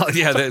chance. Well,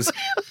 yeah, that's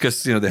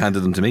because they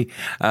handed them to me.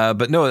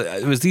 But no,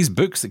 it was these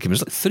books that came in.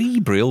 It was like 3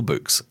 Braille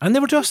books, and they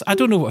were just I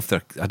don't know what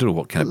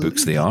kind of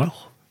books they are.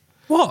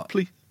 What?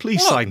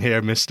 Please sign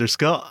here, Mr.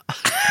 Scott.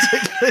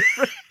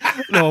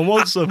 No one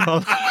wants them.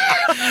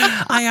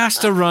 I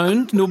asked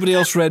around. Nobody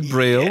else read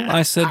Braille. Yeah.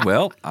 I said,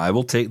 well, I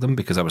will take them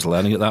because I was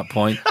learning at that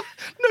point.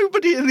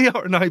 Nobody in the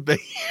RNIB.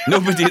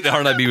 Nobody at the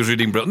RNIB was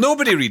reading Braille.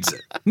 Nobody reads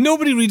it.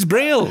 Nobody reads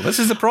Braille. This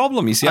is the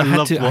problem. You see, I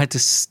had to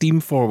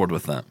steam forward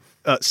with that.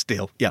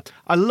 Still, yeah.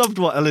 I loved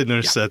what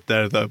Eleanor said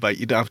there, though, about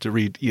you don't have to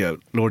read,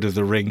 Lord of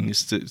the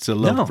Rings to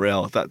love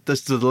Braille.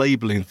 That's the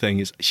labelling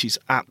thing. She's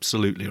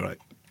absolutely right.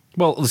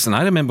 Well, listen,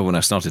 I remember when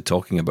I started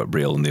talking about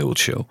Braille in the old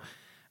show,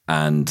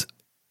 and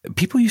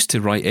people used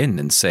to write in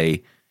and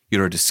say,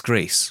 you're a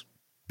disgrace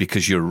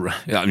because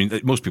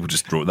most people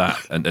just wrote that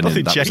and then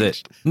that was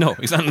it. No,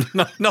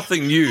 exactly,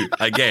 nothing new,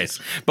 I guess.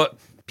 But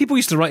people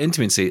used to write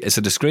into me and say, it's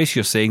a disgrace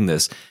you're saying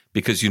this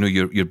because,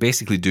 you're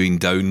basically doing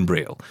down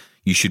Braille.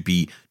 You should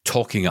be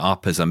talking it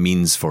up as a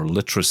means for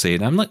literacy.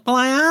 And I'm like, well,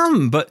 I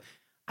am, but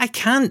I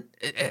can't.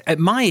 At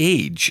my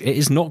age, it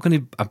is not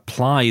going to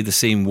apply the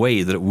same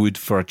way that it would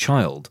for a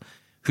child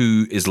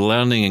who is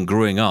learning and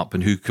growing up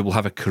and who will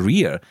have a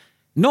career,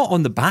 not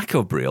on the back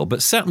of Braille,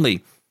 but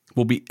certainly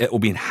it will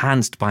be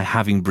enhanced by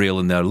having Braille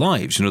in their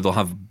lives. They'll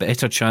have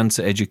better chance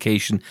at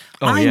education.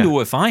 I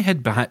know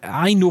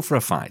for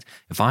a fact,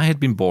 if I had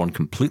been born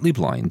completely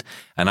blind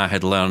and I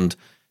had learned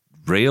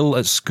Braille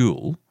at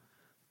school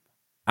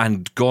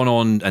and gone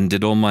on and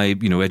did all my,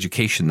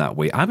 education that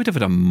way, I would have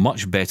had a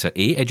much better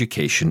A,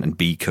 education, and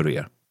B,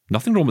 career.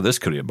 Nothing wrong with this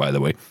career, by the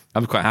way.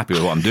 I'm quite happy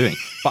with what I'm doing.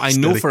 But I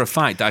know for a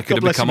fact that I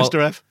could have become Mr.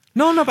 F.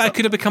 No, but I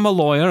could have become a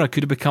lawyer. I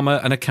could have become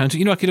an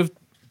accountant. I could have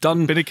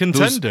been a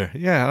contender.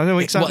 Yeah, I know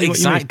exactly. Well,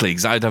 exactly.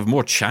 I'd have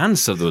more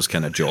chance of those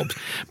kind of jobs.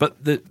 But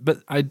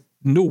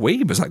no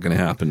way was that going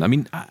to happen. I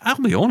mean,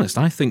 I'll be honest.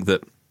 I think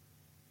that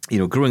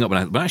growing up,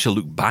 when I actually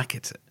look back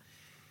at it,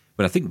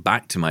 when I think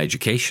back to my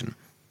education,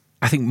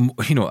 I think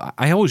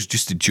I always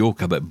used to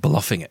joke about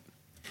bluffing it,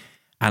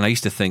 and I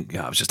used to think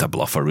I was just a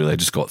bluffer. Really, I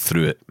just got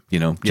through it.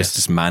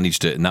 Just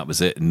managed it, and that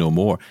was it, and no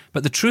more.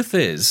 But the truth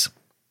is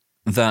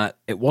that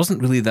it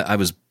wasn't really that I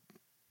was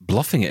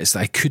bluffing it, it's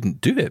that I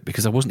couldn't do it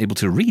because I wasn't able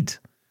to read.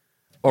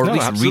 Or at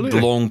least read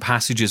long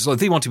passages. Like if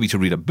they wanted me to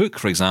read a book,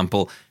 for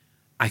example,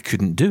 I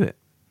couldn't do it.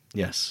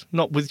 Yes.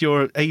 Not with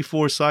your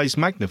A4 size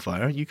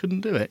magnifier, you couldn't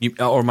do it.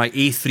 Or my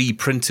A3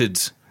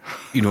 printed,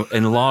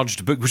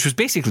 enlarged book, which was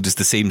basically just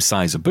the same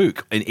size of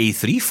book in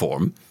A3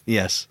 form.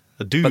 Yes.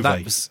 A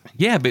duvet.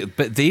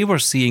 But they were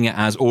seeing it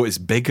as, it's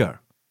bigger.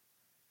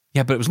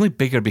 Yeah, but it was only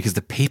bigger because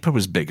the paper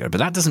was bigger, but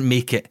that doesn't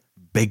make it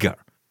bigger.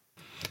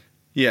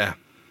 Yeah.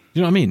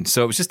 You know what I mean?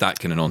 So it was just that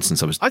kind of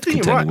nonsense I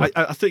think you're right.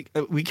 I think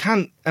we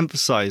can't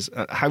emphasise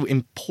how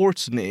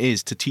important it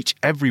is to teach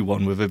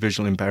everyone with a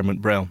visual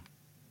impairment Braille.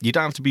 You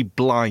don't have to be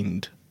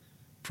blind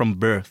from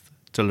birth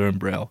to learn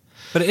Braille.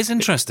 But it is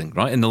interesting,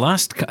 right? In the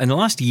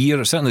last year,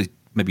 or certainly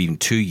maybe even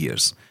 2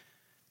 years,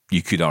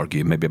 you could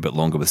argue, maybe a bit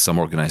longer with some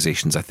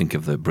organisations. I think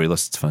of the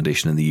Braillists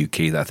Foundation in the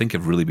UK that I think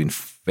have really been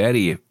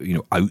very,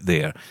 out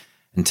there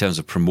in terms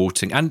of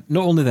promoting, and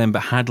not only them,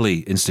 but Hadley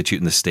Institute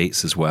in the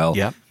States as well.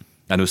 Yeah.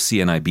 I know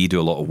CNIB do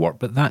a lot of work,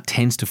 but that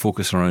tends to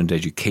focus around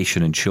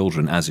education and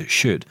children, as it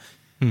should.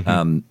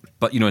 Mm-hmm.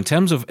 But in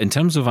terms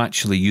of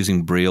actually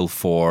using Braille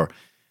for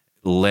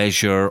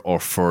leisure or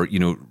for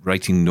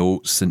writing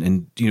notes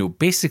and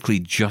basically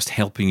just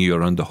helping you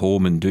around the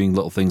home and doing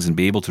little things and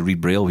be able to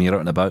read Braille when you're out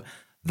and about,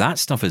 that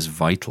stuff is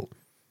vital.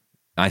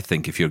 I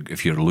think if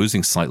you're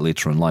losing sight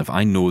later in life,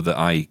 I know that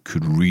I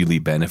could really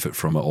benefit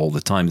from it all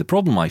the time. The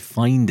problem I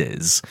find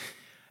is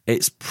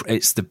it's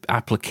the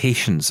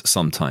applications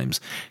sometimes.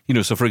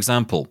 So for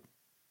example,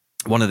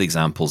 one of the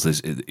examples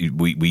is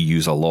we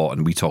use a lot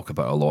and we talk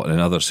about a lot, and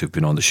others who've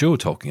been on the show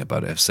talking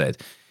about it have said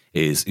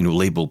is,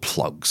 label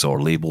plugs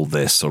or label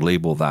this or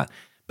label that.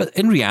 But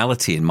in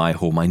reality, in my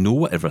home, I know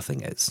what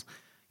everything is.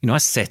 I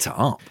set it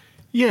up.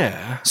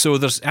 Yeah. So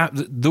there's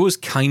those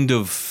kind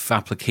of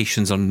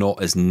applications are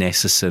not as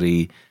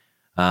necessary.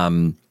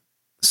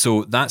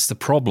 So that's the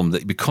problem,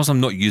 that because I'm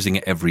not using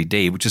it every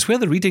day, which is where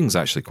the reading's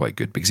actually quite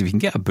good, because if you can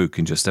get a book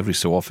and just every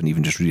so often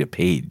even just read a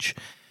page,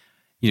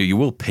 you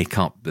will pick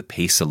up the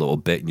pace a little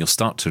bit and you'll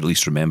start to at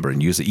least remember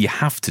and use it. You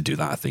have to do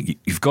that, I think.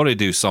 You've got to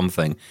do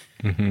something,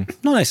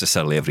 not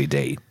necessarily every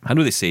day. I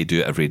know they say do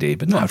it every day,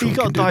 but not everyone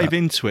can do that. You've got to dive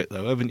into it,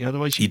 though, haven't you?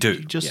 Otherwise,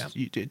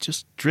 it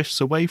just drifts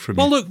away from you.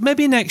 Well, look,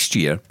 maybe next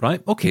year,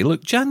 right? Okay,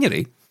 look,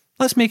 January,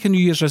 let's make a New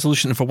Year's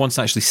resolution and for once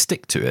actually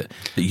stick to it,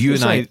 that you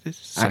and I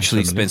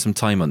actually spend some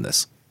time on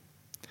this.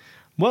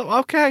 Well,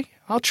 okay,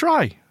 I'll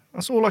try.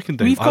 That's all I can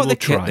do. We've got the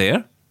kit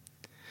there.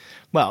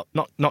 Well,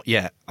 not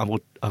yet. I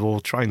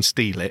will try and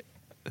steal it.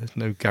 There's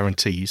no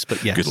guarantees,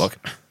 but yes. Good luck.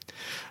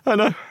 I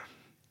know.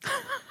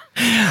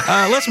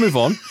 Let's move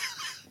on,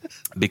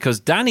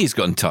 because Danny's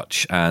got in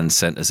touch and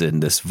sent us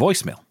in this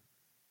voicemail.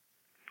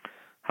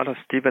 Hello,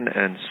 Stephen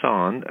and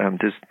Sean.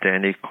 This is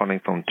Danny calling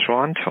from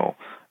Toronto.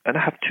 And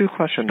I have two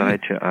questions I'd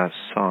like to ask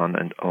Sean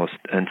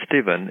and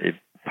Stephen. If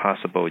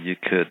possible, you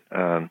could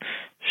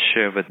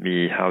share with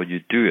me how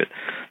you do it.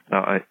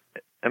 Now,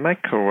 am I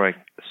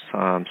correct,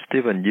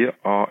 Stephen, you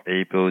are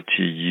able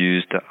to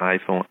use the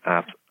iPhone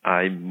app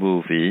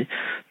iMovie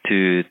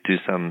to do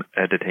some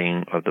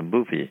editing of the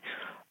movie?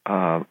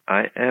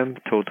 I am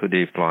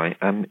totally blind.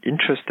 I'm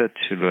interested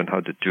to learn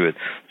how to do it.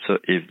 So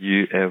if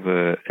you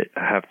ever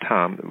have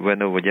time,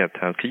 whenever you have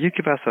time, can you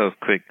give us a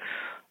quick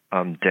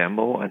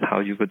demo on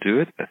how you could do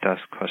it? That's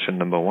question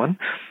number one.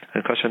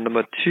 And question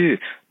number two,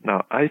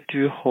 now I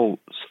do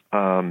host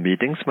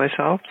meetings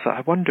myself, so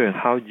I'm wondering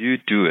how you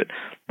do it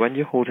when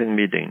you're holding a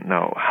meeting.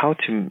 Now, how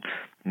to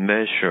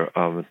measure,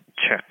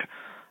 check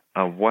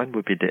when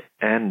would be the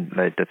end,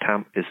 like the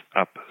time is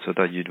up, so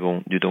that you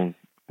don't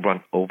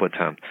run over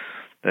time.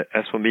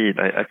 As for me,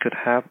 I could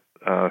have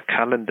a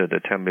calendar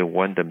that tell me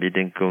when the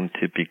meeting going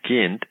to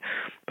begin,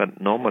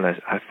 but normally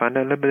I find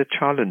it a little bit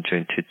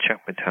challenging to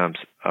check my times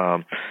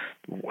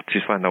to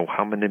find out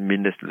how many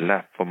minutes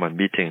left for my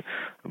meeting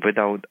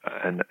without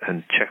and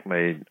check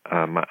my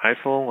my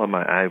iPhone or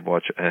my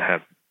iWatch and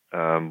have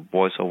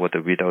voice over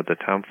to read out the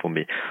time for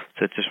me.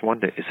 So I just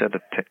wonder, is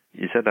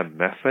that a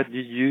method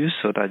you use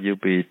so that you'll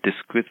be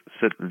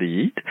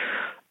discreetly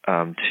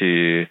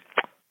to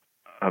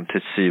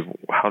see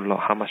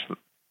how much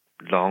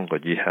longer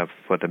you have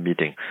for the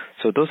meeting?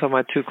 So those are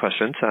my two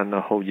questions, and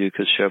I hope you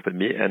could share with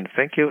me. And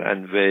thank you,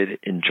 and really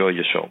enjoy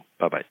your show.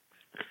 Bye-bye.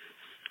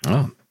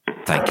 Oh,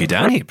 thank you,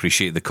 Danny.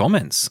 Appreciate the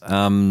comments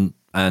and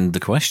the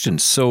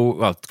questions. So,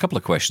 well, a couple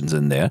of questions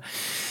in there.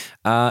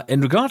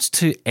 In regards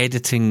to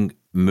editing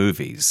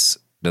movies,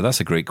 now that's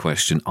a great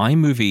question.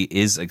 iMovie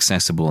is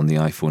accessible on the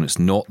iPhone. It's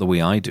not the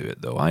way I do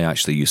it, though. I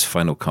actually use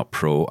Final Cut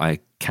Pro. I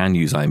can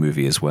use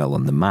iMovie as well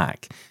on the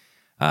Mac.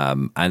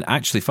 And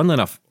actually, funnily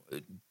enough,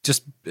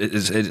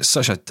 it's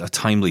such a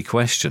timely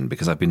question,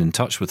 because I've been in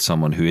touch with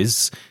someone who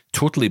is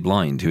totally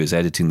blind, who is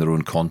editing their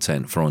own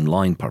content for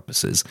online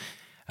purposes.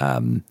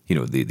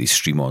 They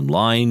stream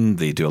online,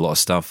 they do a lot of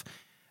stuff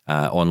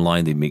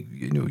online, they make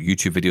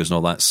YouTube videos and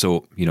all that.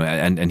 So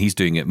and he's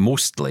doing it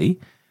mostly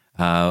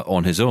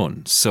on his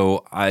own.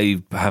 So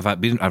I've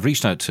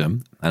reached out to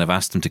him and I've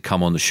asked him to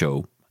come on the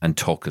show and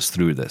talk us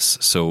through this.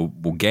 So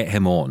we'll get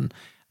him on.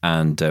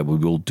 And we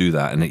will do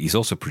that. And he's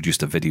also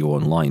produced a video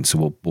online,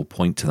 so we'll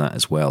point to that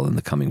as well in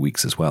the coming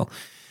weeks as well,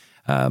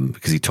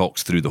 because he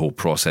talks through the whole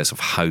process of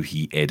how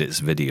he edits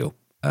video.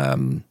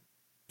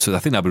 So I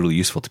think that'll be really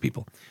useful to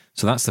people.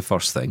 So that's the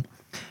first thing.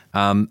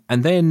 And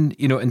then,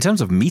 in terms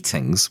of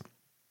meetings,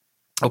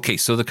 okay,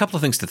 so there are a couple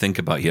of things to think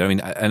about here. I mean,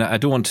 and I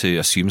don't want to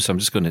assume, so I'm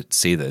just going to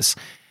say this,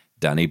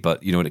 Danny,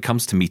 but, when it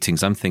comes to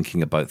meetings, I'm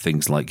thinking about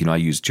things like, I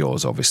use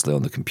JAWS, obviously,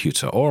 on the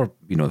computer, or,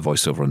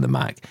 VoiceOver on the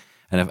Mac.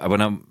 And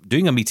when I'm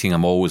doing a meeting,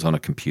 I'm always on a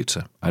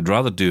computer. I'd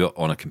rather do it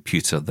on a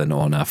computer than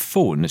on a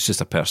phone. It's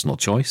just a personal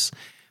choice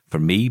for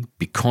me,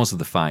 because of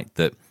the fact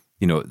that,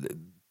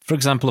 for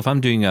example, if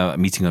I'm doing a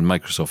meeting on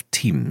Microsoft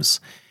Teams,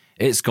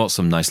 it's got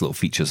some nice little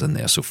features in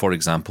there. So, for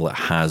example, it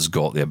has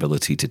got the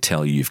ability to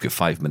tell you you've got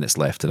 5 minutes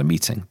left in a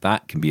meeting.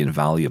 That can be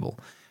invaluable,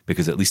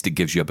 because at least it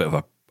gives you a bit of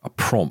a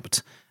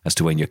prompt as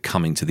to when you're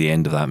coming to the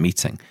end of that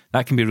meeting.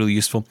 That can be really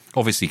useful.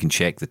 Obviously, you can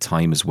check the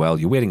time as well.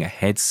 You're wearing a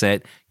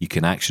headset. You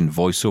can action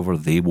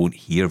VoiceOver. They won't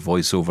hear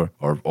VoiceOver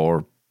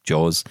or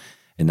JAWS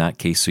in that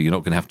case, so you're not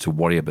going to have to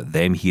worry about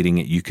them hearing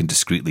it. You can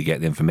discreetly get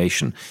the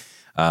information.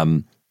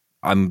 I'm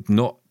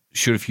not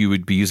sure if you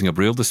would be using a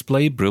Braille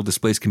display. Braille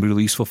displays can be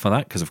really useful for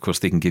that, because, of course,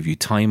 they can give you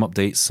time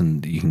updates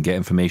and you can get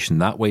information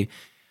that way.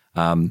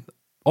 On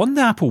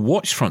the Apple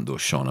Watch front, though,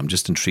 Sean, I'm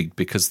just intrigued,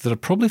 because there are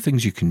probably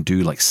things you can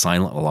do, like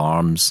silent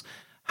alarms,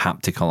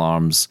 haptic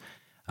alarms.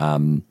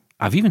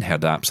 I've even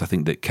heard apps, I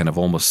think, that kind of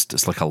almost,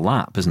 it's like a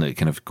lap, isn't it? It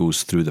kind of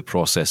goes through the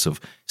process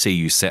of, say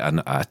you set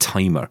a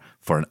timer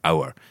for an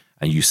hour,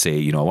 and you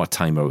say, I want a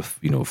timer with,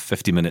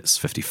 50 minutes,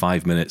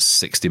 55 minutes,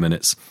 60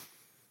 minutes.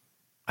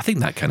 I think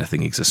that kind of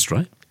thing exists,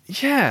 right?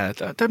 Yeah,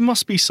 there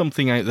must be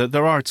something out there.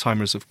 There are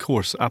timers, of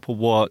course, Apple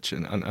Watch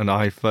and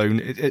iPhone.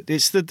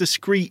 It's the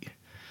discrete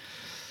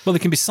Well, they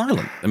can be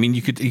silent. I mean,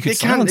 you could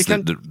silence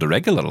the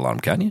regular alarm,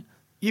 can't you?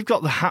 You've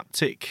got the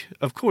haptic.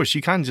 Of course,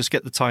 you can just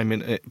get the time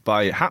in it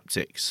by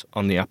haptics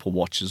on the Apple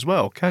Watch as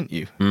well, can't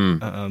you?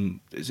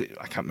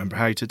 I can't remember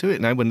how to do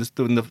it now. When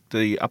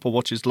the Apple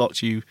Watch is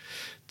locked, you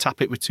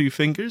tap it with 2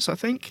 fingers, I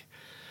think,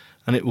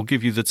 and it will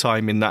give you the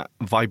time in that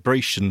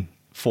vibration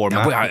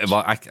format.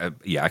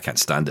 I can't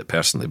stand it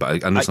personally,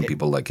 but I know some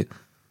people like it.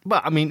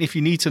 But I mean, if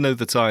you need to know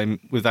the time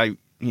without,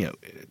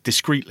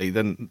 discreetly,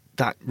 then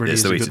that really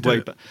is a good way.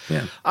 But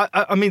yeah.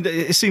 I mean,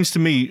 it seems to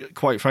me,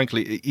 quite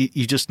frankly,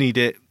 you just need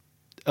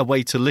a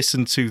way to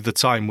listen to the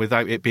time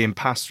without it being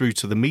passed through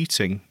to the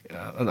meeting.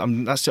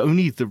 That's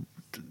only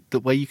the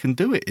way you can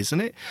do it,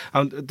 isn't it?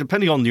 And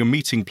depending on your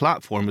meeting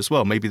platform as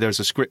well, maybe there's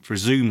a script for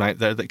Zoom out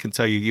there that can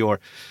tell you your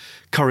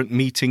current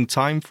meeting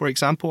time, for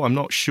example. I'm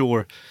not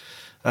sure.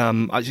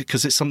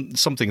 Because it's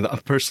something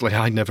that personally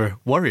I never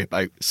worry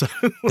about, so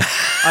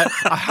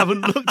I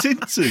haven't looked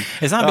into.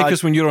 Is that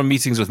because when you're on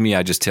meetings with me,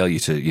 I just tell you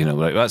to,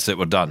 like, that's it,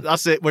 we're done.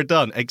 That's it, we're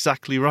done.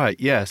 Exactly right.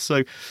 Yeah.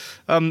 So,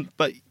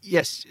 but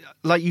yes,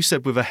 like you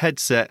said, with a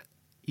headset,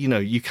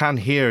 you can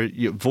hear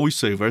your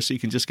voiceover, so you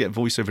can just get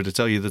voiceover to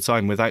tell you the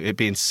time without it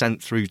being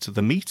sent through to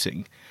the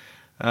meeting.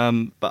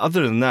 But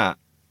other than that,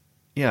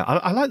 yeah,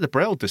 I like the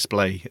Braille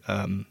display.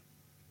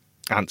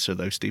 Answer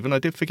though, Stephen. I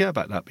did forget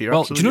about that, but you're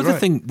absolutely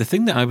right. The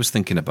thing that I was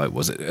thinking about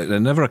was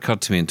it never occurred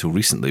to me until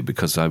recently,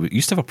 because I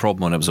used to have a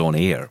problem when I was on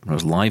air. When I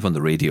was live on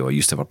the radio, I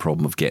used to have a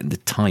problem of getting the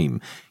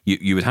time.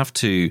 You would have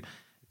to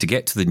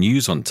get to the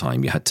news on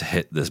time, you had to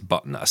hit this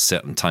button at a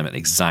certain time, at an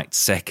exact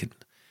second.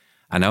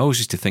 And I always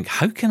used to think,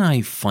 how can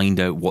I find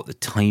out what the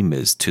time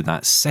is to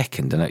that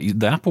second? And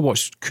the Apple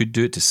Watch could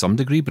do it to some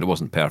degree, but it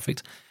wasn't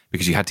perfect,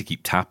 because you had to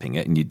keep tapping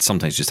it, and you'd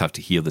sometimes just have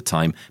to hear the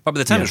time. But by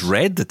the time it's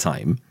read the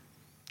time,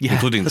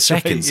 including the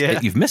seconds,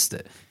 you've missed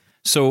it.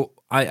 So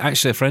a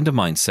friend of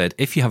mine said,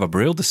 if you have a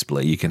Braille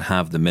display, you can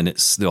have the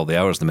minutes, the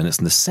hours, the minutes,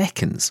 and the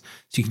seconds.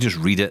 So you can just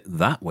read it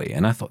that way.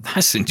 And I thought,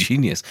 that's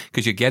ingenious,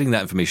 because you're getting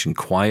that information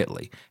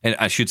quietly. And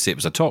I should say it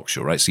was a talk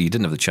show, right? So you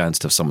didn't have the chance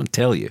to have someone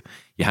tell you.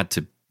 You had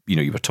to,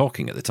 you were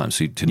talking at the time.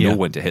 So to know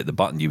when to hit the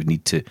button, you would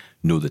need to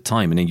know the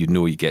time. And then you'd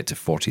know you get to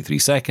 43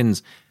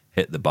 seconds,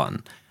 hit the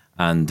button.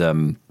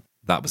 And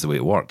that was the way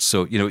it worked.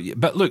 So,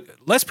 but look,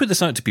 let's put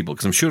this out to people,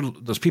 because I'm sure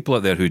there's people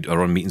out there who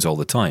are on meetings all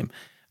the time.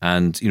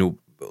 And,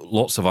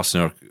 lots of us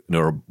in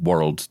our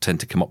world tend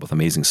to come up with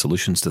amazing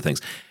solutions to things.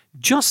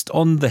 Just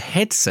on the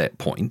headset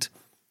point,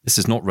 this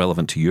is not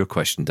relevant to your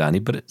question, Danny,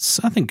 but it's,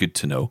 I think, good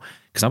to know,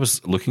 because I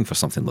was looking for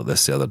something like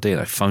this the other day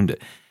and I found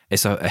it.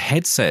 It's a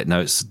headset. Now,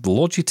 it's the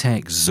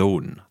Logitech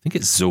Zone. I think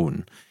it's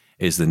Zone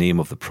is the name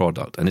of the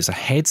product. And it's a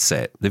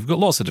headset. They've got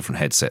lots of different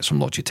headsets from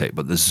Logitech,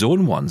 but the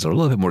Zone ones are a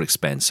little bit more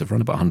expensive,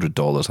 around about $100,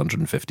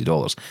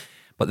 $150.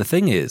 But the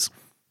thing is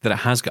that it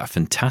has got a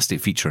fantastic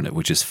feature in it,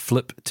 which is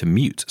flip to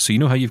mute. So you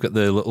know how you've got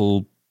the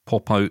little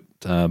pop-out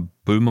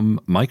boom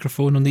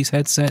microphone on these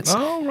headsets?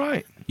 Oh,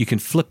 right. You can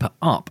flip it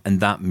up, and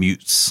that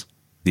mutes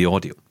the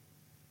audio.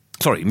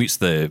 Sorry, it mutes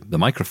the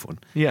microphone.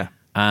 Yeah.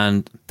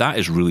 And that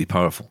is really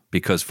powerful,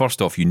 because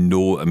first off, it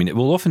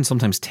will often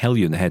sometimes tell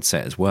you in the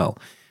headset as well.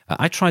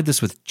 I tried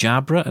this with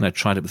Jabra, and I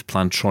tried it with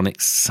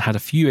Plantronics. I had a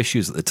few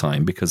issues at the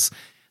time, because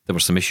there were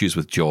some issues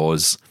with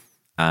JAWS.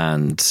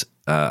 And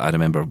I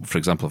remember, for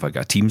example, if I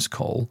got a Teams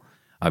call,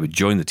 I would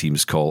join the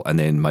Teams call, and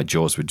then my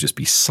JAWS would just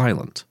be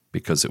silent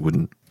because it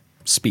wouldn't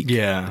speak.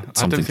 Yeah,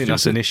 I don't think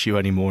that's an issue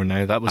anymore now. I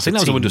think that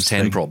was a Windows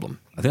 10 problem.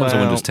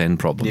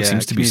 It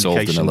seems to be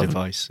solved in 11.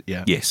 Device,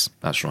 yeah. Yes,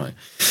 that's right.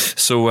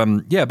 So,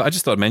 but I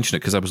just thought I'd mention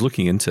it because I was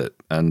looking into it,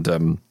 and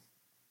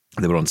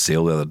they were on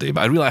sale the other day.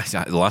 But I realised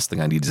the last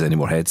thing I need is any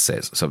more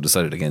headsets, so I've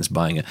decided against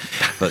buying it.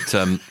 But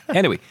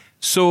anyway,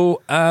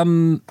 so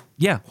hope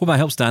that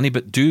helps, Danny.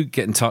 But do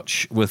get in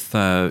touch with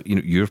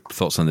your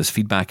thoughts on this.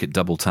 Feedback at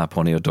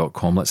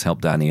doubletaponair.com. Let's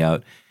help Danny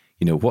out.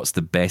 What's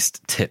the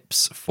best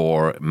tips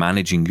for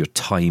managing your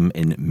time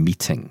in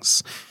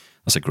meetings?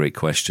 That's a great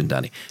question,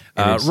 Danny.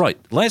 Right,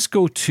 let's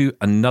go to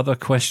another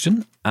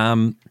question.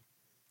 Now,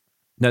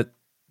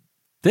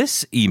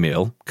 this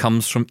email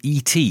comes from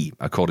E.T.,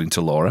 according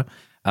to Laura.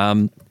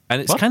 And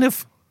it's kind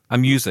of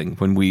amusing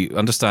when we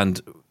understand,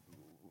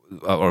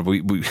 or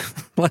we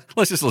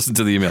let's just listen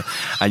to the email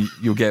and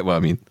you'll get what I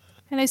mean.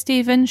 Hello,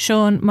 Stephen,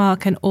 Sean,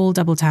 Mark, and all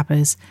double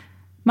tappers.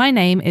 My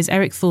name is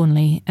Eric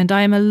Thornley, and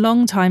I am a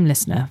long-time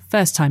listener,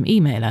 first-time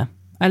emailer.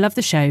 I love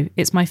the show.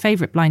 It's my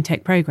favourite blind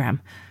tech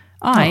programme.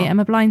 I am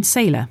a blind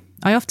sailor.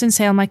 I often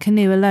sail my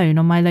canoe alone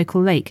on my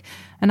local lake,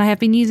 and I have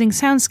been using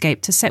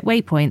Soundscape to set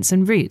waypoints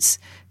and routes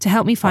to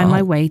help me find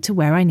my way to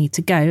where I need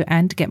to go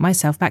and get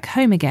myself back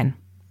home again.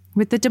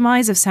 With the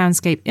demise of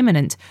Soundscape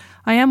imminent,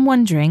 I am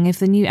wondering if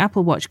the new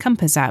Apple Watch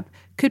Compass app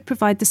could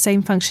provide the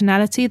same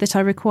functionality that I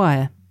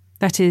require.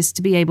 That is,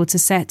 to be able to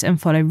set and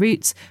follow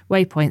routes,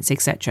 waypoints,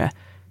 etc.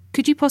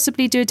 Could you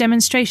possibly do a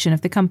demonstration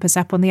of the Compass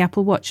app on the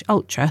Apple Watch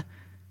Ultra?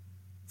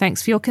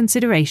 Thanks for your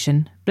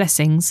consideration.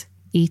 Blessings,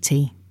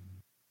 E.T.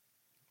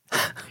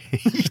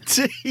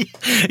 E.T.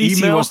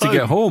 E.T. wants to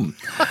get home.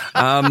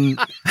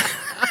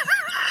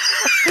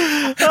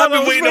 I've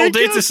been waiting all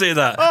day to say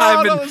that.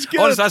 that was good.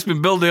 Honestly, that's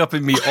been building up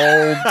in me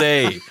all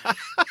day.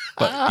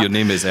 But your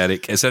name is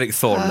Eric. It's Eric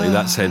Thornley.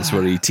 That's hence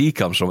where ET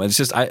comes from. And it's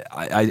just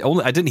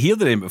I didn't hear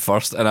the name at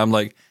first, and I'm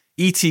like,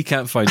 ET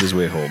can't find his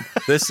way home.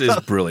 This is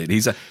brilliant.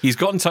 He's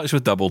got in touch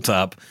with Double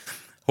Tap.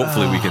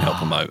 Hopefully we can help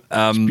him out.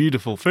 It's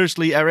beautiful.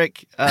 Firstly,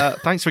 Eric,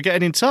 thanks for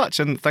getting in touch,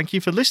 and thank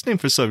you for listening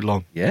for so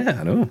long. Yeah,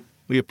 I know.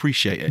 We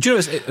appreciate it. Do you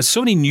know, it's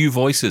so many new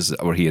voices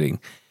that we're hearing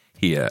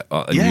here,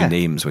 new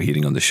names we're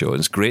hearing on the show. And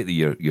it's great that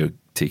you're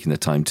taking the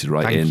time to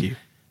write in. Thank you.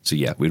 So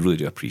yeah, we really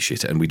do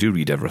appreciate it, and we do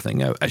read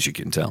everything out, as you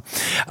can tell.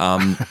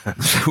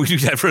 We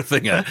read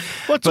everything out.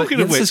 Well, talking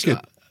of which, sorry,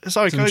 It's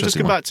can I just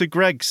interesting go back to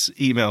Greg's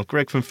email?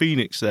 Greg from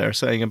Phoenix there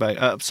saying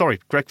about,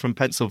 Greg from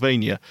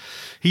Pennsylvania.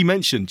 He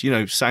mentioned,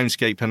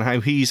 Soundscape and how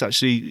he's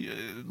actually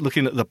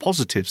looking at the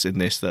positives in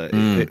this, that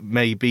it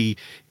may be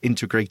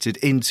integrated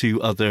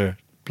into other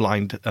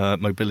blind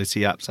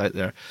mobility apps out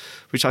there,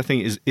 which I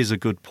think is a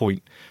good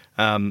point.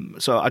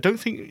 So I don't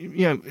think,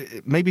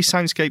 maybe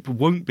Soundscape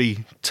won't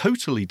be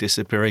totally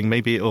disappearing.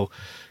 Maybe it'll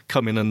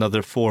come in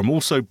another form.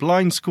 Also,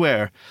 Blind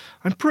Square,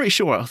 I'm pretty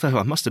sure, although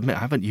I must admit I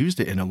haven't used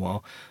it in a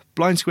while,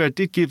 Blind Square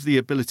did give the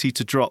ability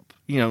to drop,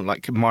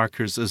 like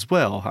markers as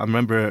well. I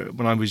remember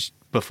when I was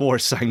before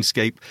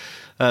Soundscape,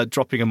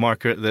 dropping a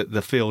marker at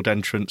the field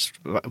entrance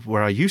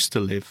where I used to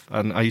live,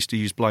 and I used to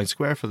use Blind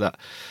Square for that.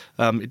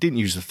 It didn't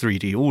use the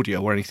 3D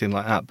audio or anything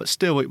like that, but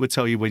still it would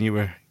tell you when you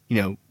were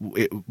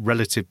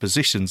relative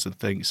positions and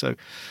things. So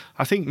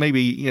I think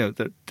maybe,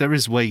 that there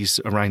is ways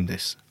around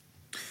this.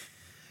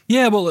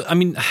 Yeah, well, I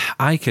mean,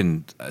 I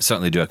can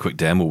certainly do a quick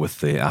demo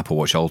with the Apple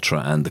Watch Ultra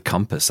and the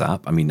Compass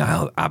app. I mean, I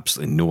have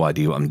absolutely no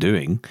idea what I'm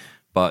doing,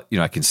 but,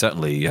 I can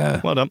certainly...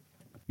 well done.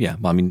 Yeah,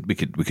 well, I mean, we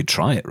could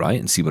try it, right,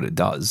 and see what it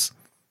does.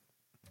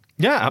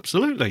 Yeah,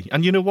 absolutely.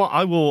 And you know what?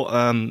 I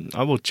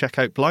will check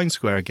out Blind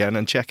Square again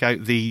and check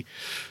out the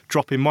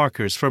drop-in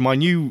markers for my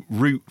new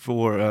route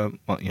for,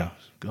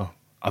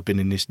 I've been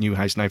in this new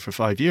house now for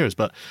 5 years,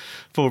 but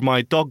for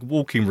my dog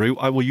walking route,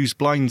 I will use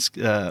Blind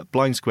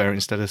Square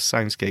instead of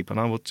Soundscape, and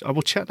I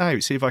will check that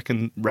out, see if I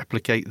can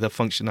replicate the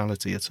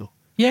functionality at all.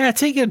 Yeah,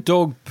 take your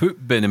dog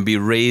poop bin and be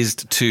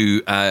raised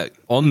to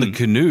on the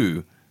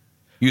canoe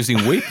using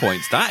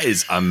waypoints. That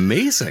is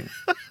amazing.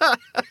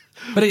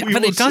 But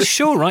it does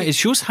show, right? It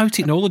shows how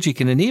technology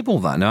can enable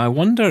that. Now, I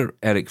wonder,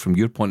 Eric, from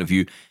your point of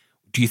view,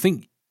 do you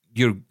think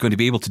you're going to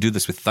be able to do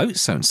this without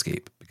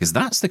Soundscape? Because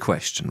that's the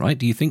question, right?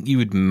 Do you think you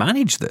would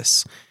manage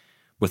this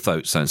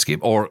without Soundscape?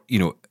 Or,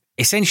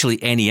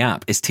 essentially any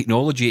app, is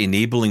technology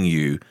enabling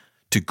you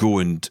to go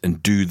and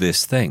do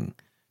this thing,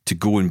 to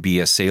go and be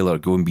a sailor,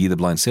 go and be the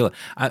blind sailor?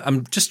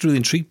 I'm just really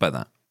intrigued by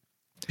that.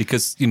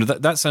 Because,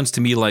 that sounds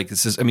to me like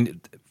this is, I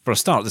mean, for a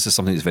start, this is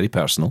something that's very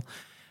personal.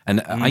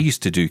 And I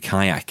used to do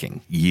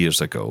kayaking years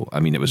ago.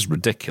 I mean, it was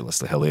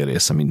ridiculously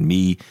hilarious. I mean,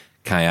 me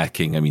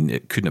kayaking, I mean,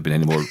 it couldn't have been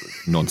any more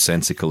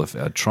nonsensical if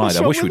I had tried.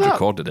 I wish we'd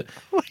recorded it.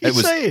 What are you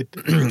saying?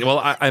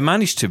 Well, I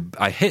managed to,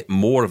 I hit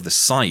more of the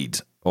side,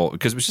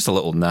 because it was just a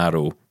little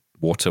narrow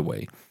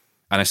waterway.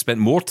 And I spent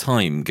more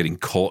time getting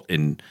caught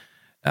in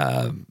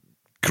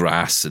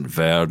grass and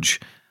verge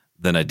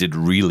than I did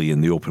really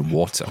in the open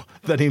water.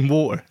 Than in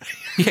water?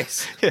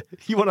 Yes. Yeah,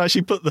 you want to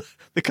actually put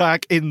the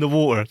kayak in the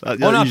water. That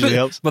usually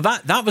helps. But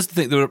that was the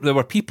thing. There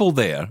were people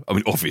there. I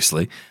mean,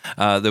 obviously.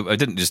 I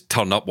didn't just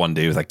turn up one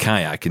day with a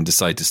kayak and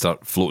decide to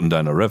start floating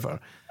down a river.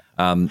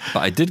 But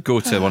I did go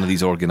to one of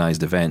these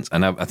organised events,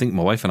 and I think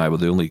my wife and I were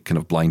the only kind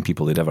of blind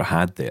people they'd ever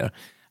had there.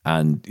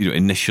 And,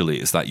 initially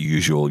it's that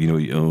usual,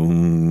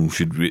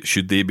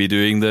 should they be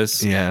doing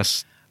this?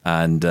 Yes.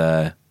 And,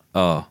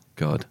 oh,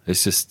 God,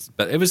 it's just,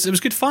 but it was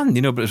good fun,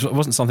 but it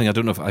wasn't something I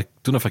don't know if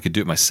I could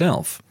do it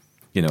myself,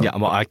 Yeah,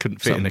 well, I couldn't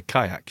fit in a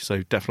kayak,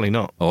 so definitely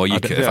not. Oh, you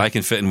could, if I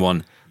can fit in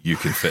one, you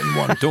can fit in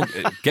one.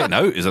 Getting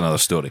out is another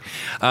story.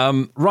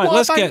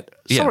 Right,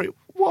 Sorry,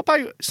 what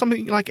about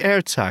something like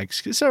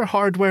AirTags? Is there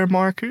hardware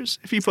markers?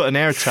 If you put an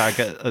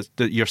AirTag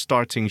at your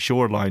starting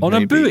shoreline, on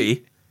maybe, a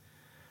buoy.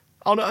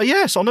 On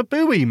a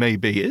buoy,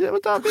 maybe.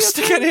 Would that be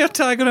stick an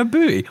AirTag on a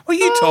buoy? What are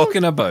you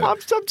talking about?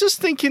 I'm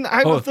just thinking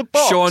out of the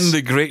box. Sean,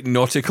 the great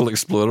nautical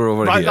explorer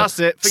over here. Right, that's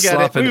it.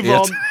 Forget it. Move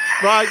on.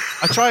 Right,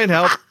 I try and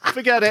help.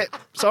 Forget it.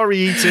 Sorry,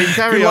 E.T.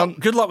 Carry on.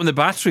 Good luck when the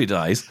battery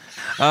dies.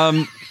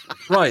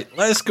 Right,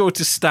 let's go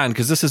to Stan,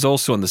 because this is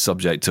also on the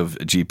subject of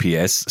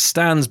GPS.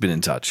 Stan's been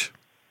in touch.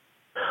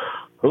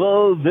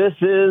 Hello, this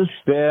is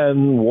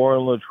Stan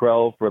Warren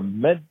Luttrell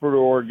from Medford,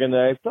 Oregon.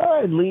 I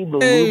thought I'd leave a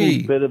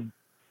little bit of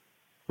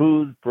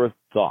food for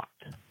thought.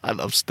 I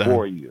love Stan.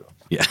 For you.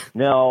 Yeah.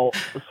 Now,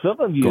 some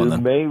of you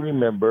may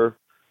remember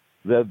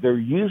that there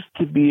used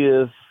to be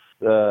this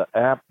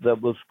app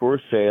that was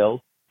for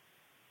sale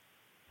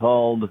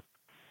called,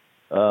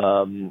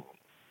 it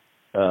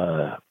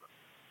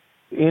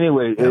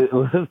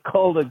was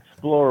called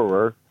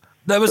Explorer.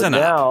 That was an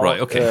app, right?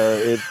 Okay.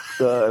 It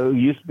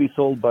used to be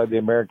sold by the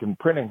American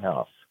Printing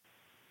House.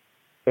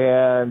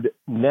 And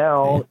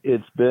now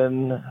it's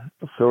been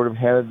sort of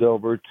handed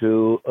over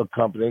to a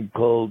company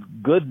called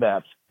Good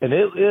Maps. And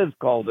it is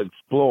called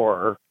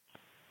Explorer.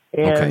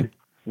 And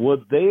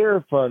what they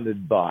are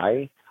funded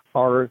by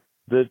are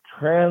the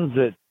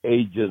transit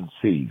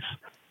agencies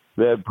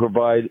that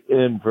provide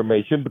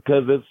information,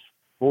 because it's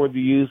for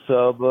the use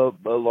of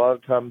a lot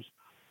of times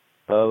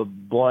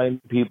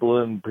blind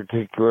people in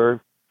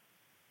particular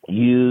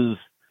use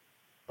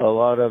a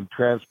lot of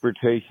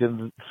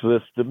transportation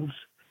systems.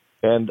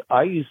 And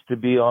I used to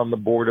be on the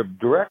board of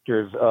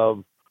directors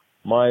of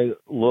my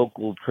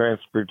local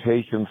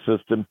transportation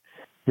system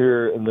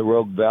here in the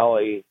Rogue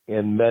Valley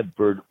in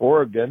Medford,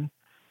 Oregon.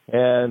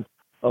 And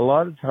a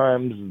lot of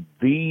times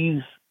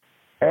these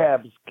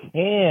apps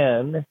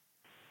can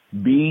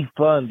be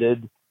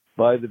funded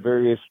by the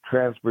various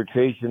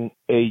transportation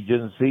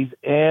agencies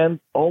and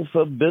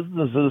also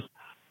businesses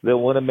that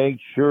want to make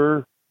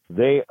sure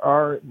they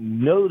are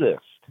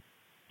noticed.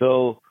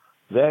 So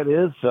that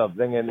is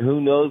something, and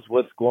who knows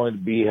what's going to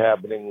be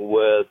happening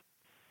with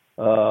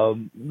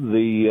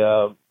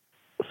the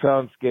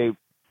Soundscape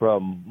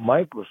from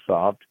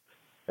Microsoft.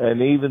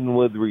 And even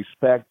with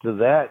respect to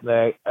that,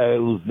 and I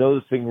was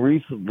noticing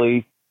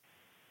recently,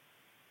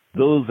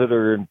 those that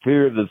are in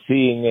fear that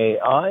seeing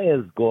AI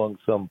is going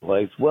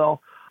someplace,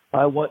 well,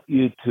 I want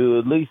you to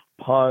at least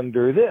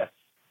ponder this.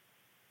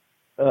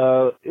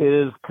 It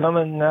is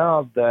coming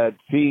out that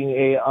seeing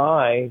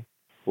AI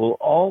will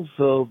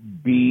also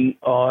be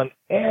on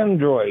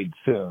Android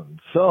soon.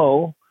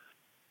 So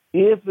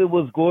if it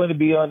was going to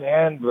be on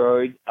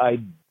Android, I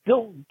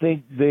don't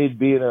think they'd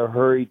be in a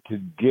hurry to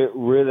get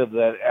rid of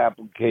that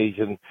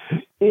application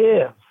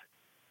if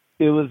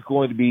it was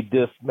going to be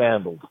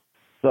dismantled.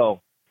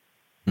 So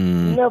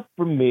enough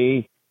from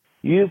me.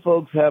 You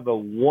folks have a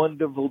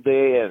wonderful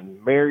day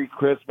and Merry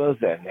Christmas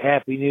and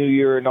Happy New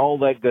Year and all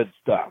that good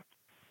stuff.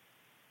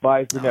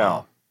 Bye for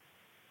now.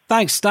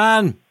 Thanks,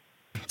 Stan.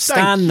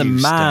 Stan the man.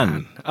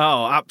 Stan.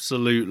 Oh,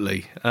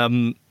 absolutely.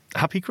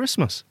 Happy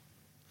Christmas.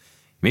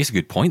 Makes a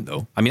good point,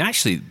 though. I mean,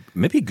 actually,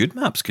 maybe Good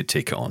Maps could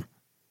take it on.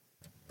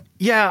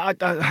 Yeah,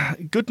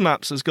 Good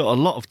Maps has got a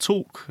lot of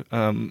talk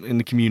in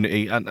the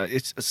community, and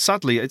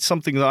sadly it's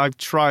something that I've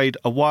tried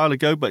a while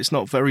ago, but it's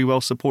not very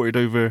well supported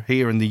over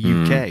here in the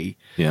UK.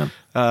 Yeah.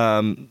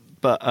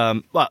 But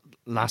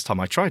last time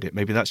I tried it,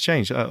 maybe that's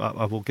changed.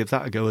 I will give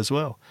that a go as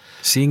well.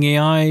 Seeing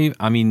AI,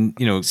 I mean,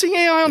 Seeing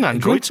AI on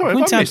Android? Sorry,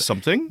 have I missed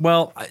something?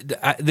 Well,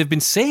 they've been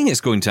saying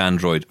it's going to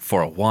Android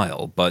for a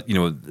while, but,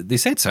 they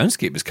said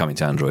Soundscape is coming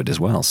to Android as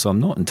well, so I'm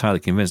not entirely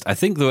convinced. I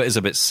think, though, it is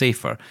a bit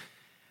safer.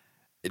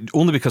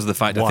 Only because of the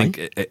fact, Why? I think,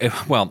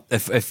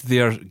 if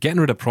they're getting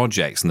rid of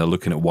projects and they're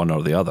looking at one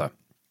or the other,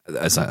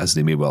 as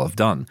they may well have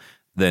done,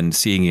 then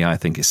Seeing AI, I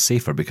think, is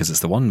safer because it's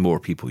the one more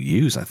people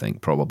use, I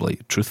think, probably,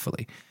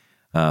 truthfully.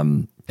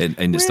 And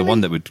it's the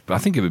one that I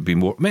think it would be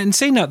more. In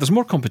saying that, there's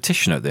more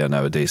competition out there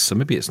nowadays, so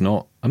maybe it's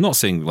not. I'm not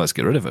saying let's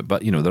get rid of it,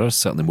 but there is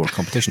certainly more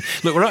competition.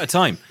 Look, we're out of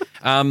time.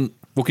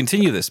 We'll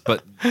continue this,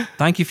 but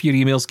thank you for your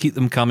emails. Keep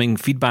them coming.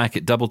 Feedback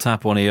at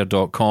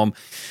doubletaponair.com.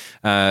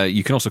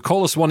 You can also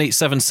call us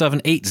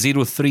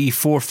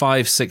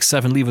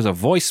 1-877-803-4567. Leave us a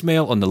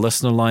voicemail on the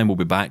listener line. We'll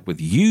be back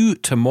with you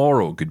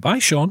tomorrow. Goodbye,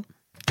 Sean.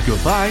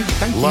 Goodbye.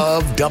 Thank you.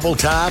 Love Double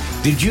Tap?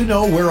 Did you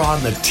know we're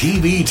on the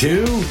TV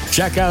too?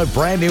 Check out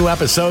brand new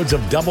episodes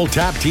of Double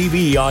Tap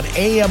TV on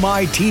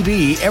AMI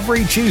TV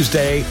every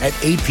Tuesday at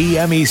 8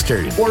 p.m.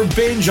 Eastern. Or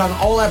binge on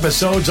all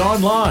episodes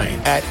online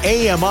at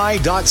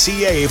ami.ca/Double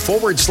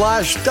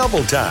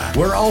Tap.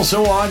 We're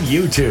also on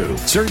YouTube.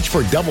 Search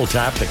for Double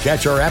Tap to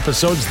catch our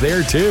episodes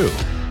there too.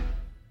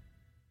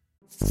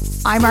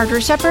 I'm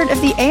Margaret Shepard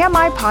of the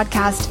AMI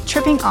podcast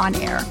Tripping on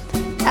Air.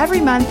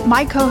 Every month,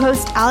 my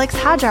co-host Alex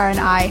Hajar and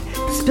I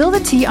spill the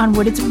tea on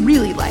what it's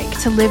really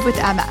like to live with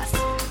MS.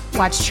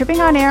 Watch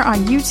Tripping on Air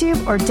on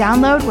YouTube or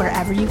download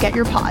wherever you get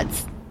your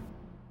pods.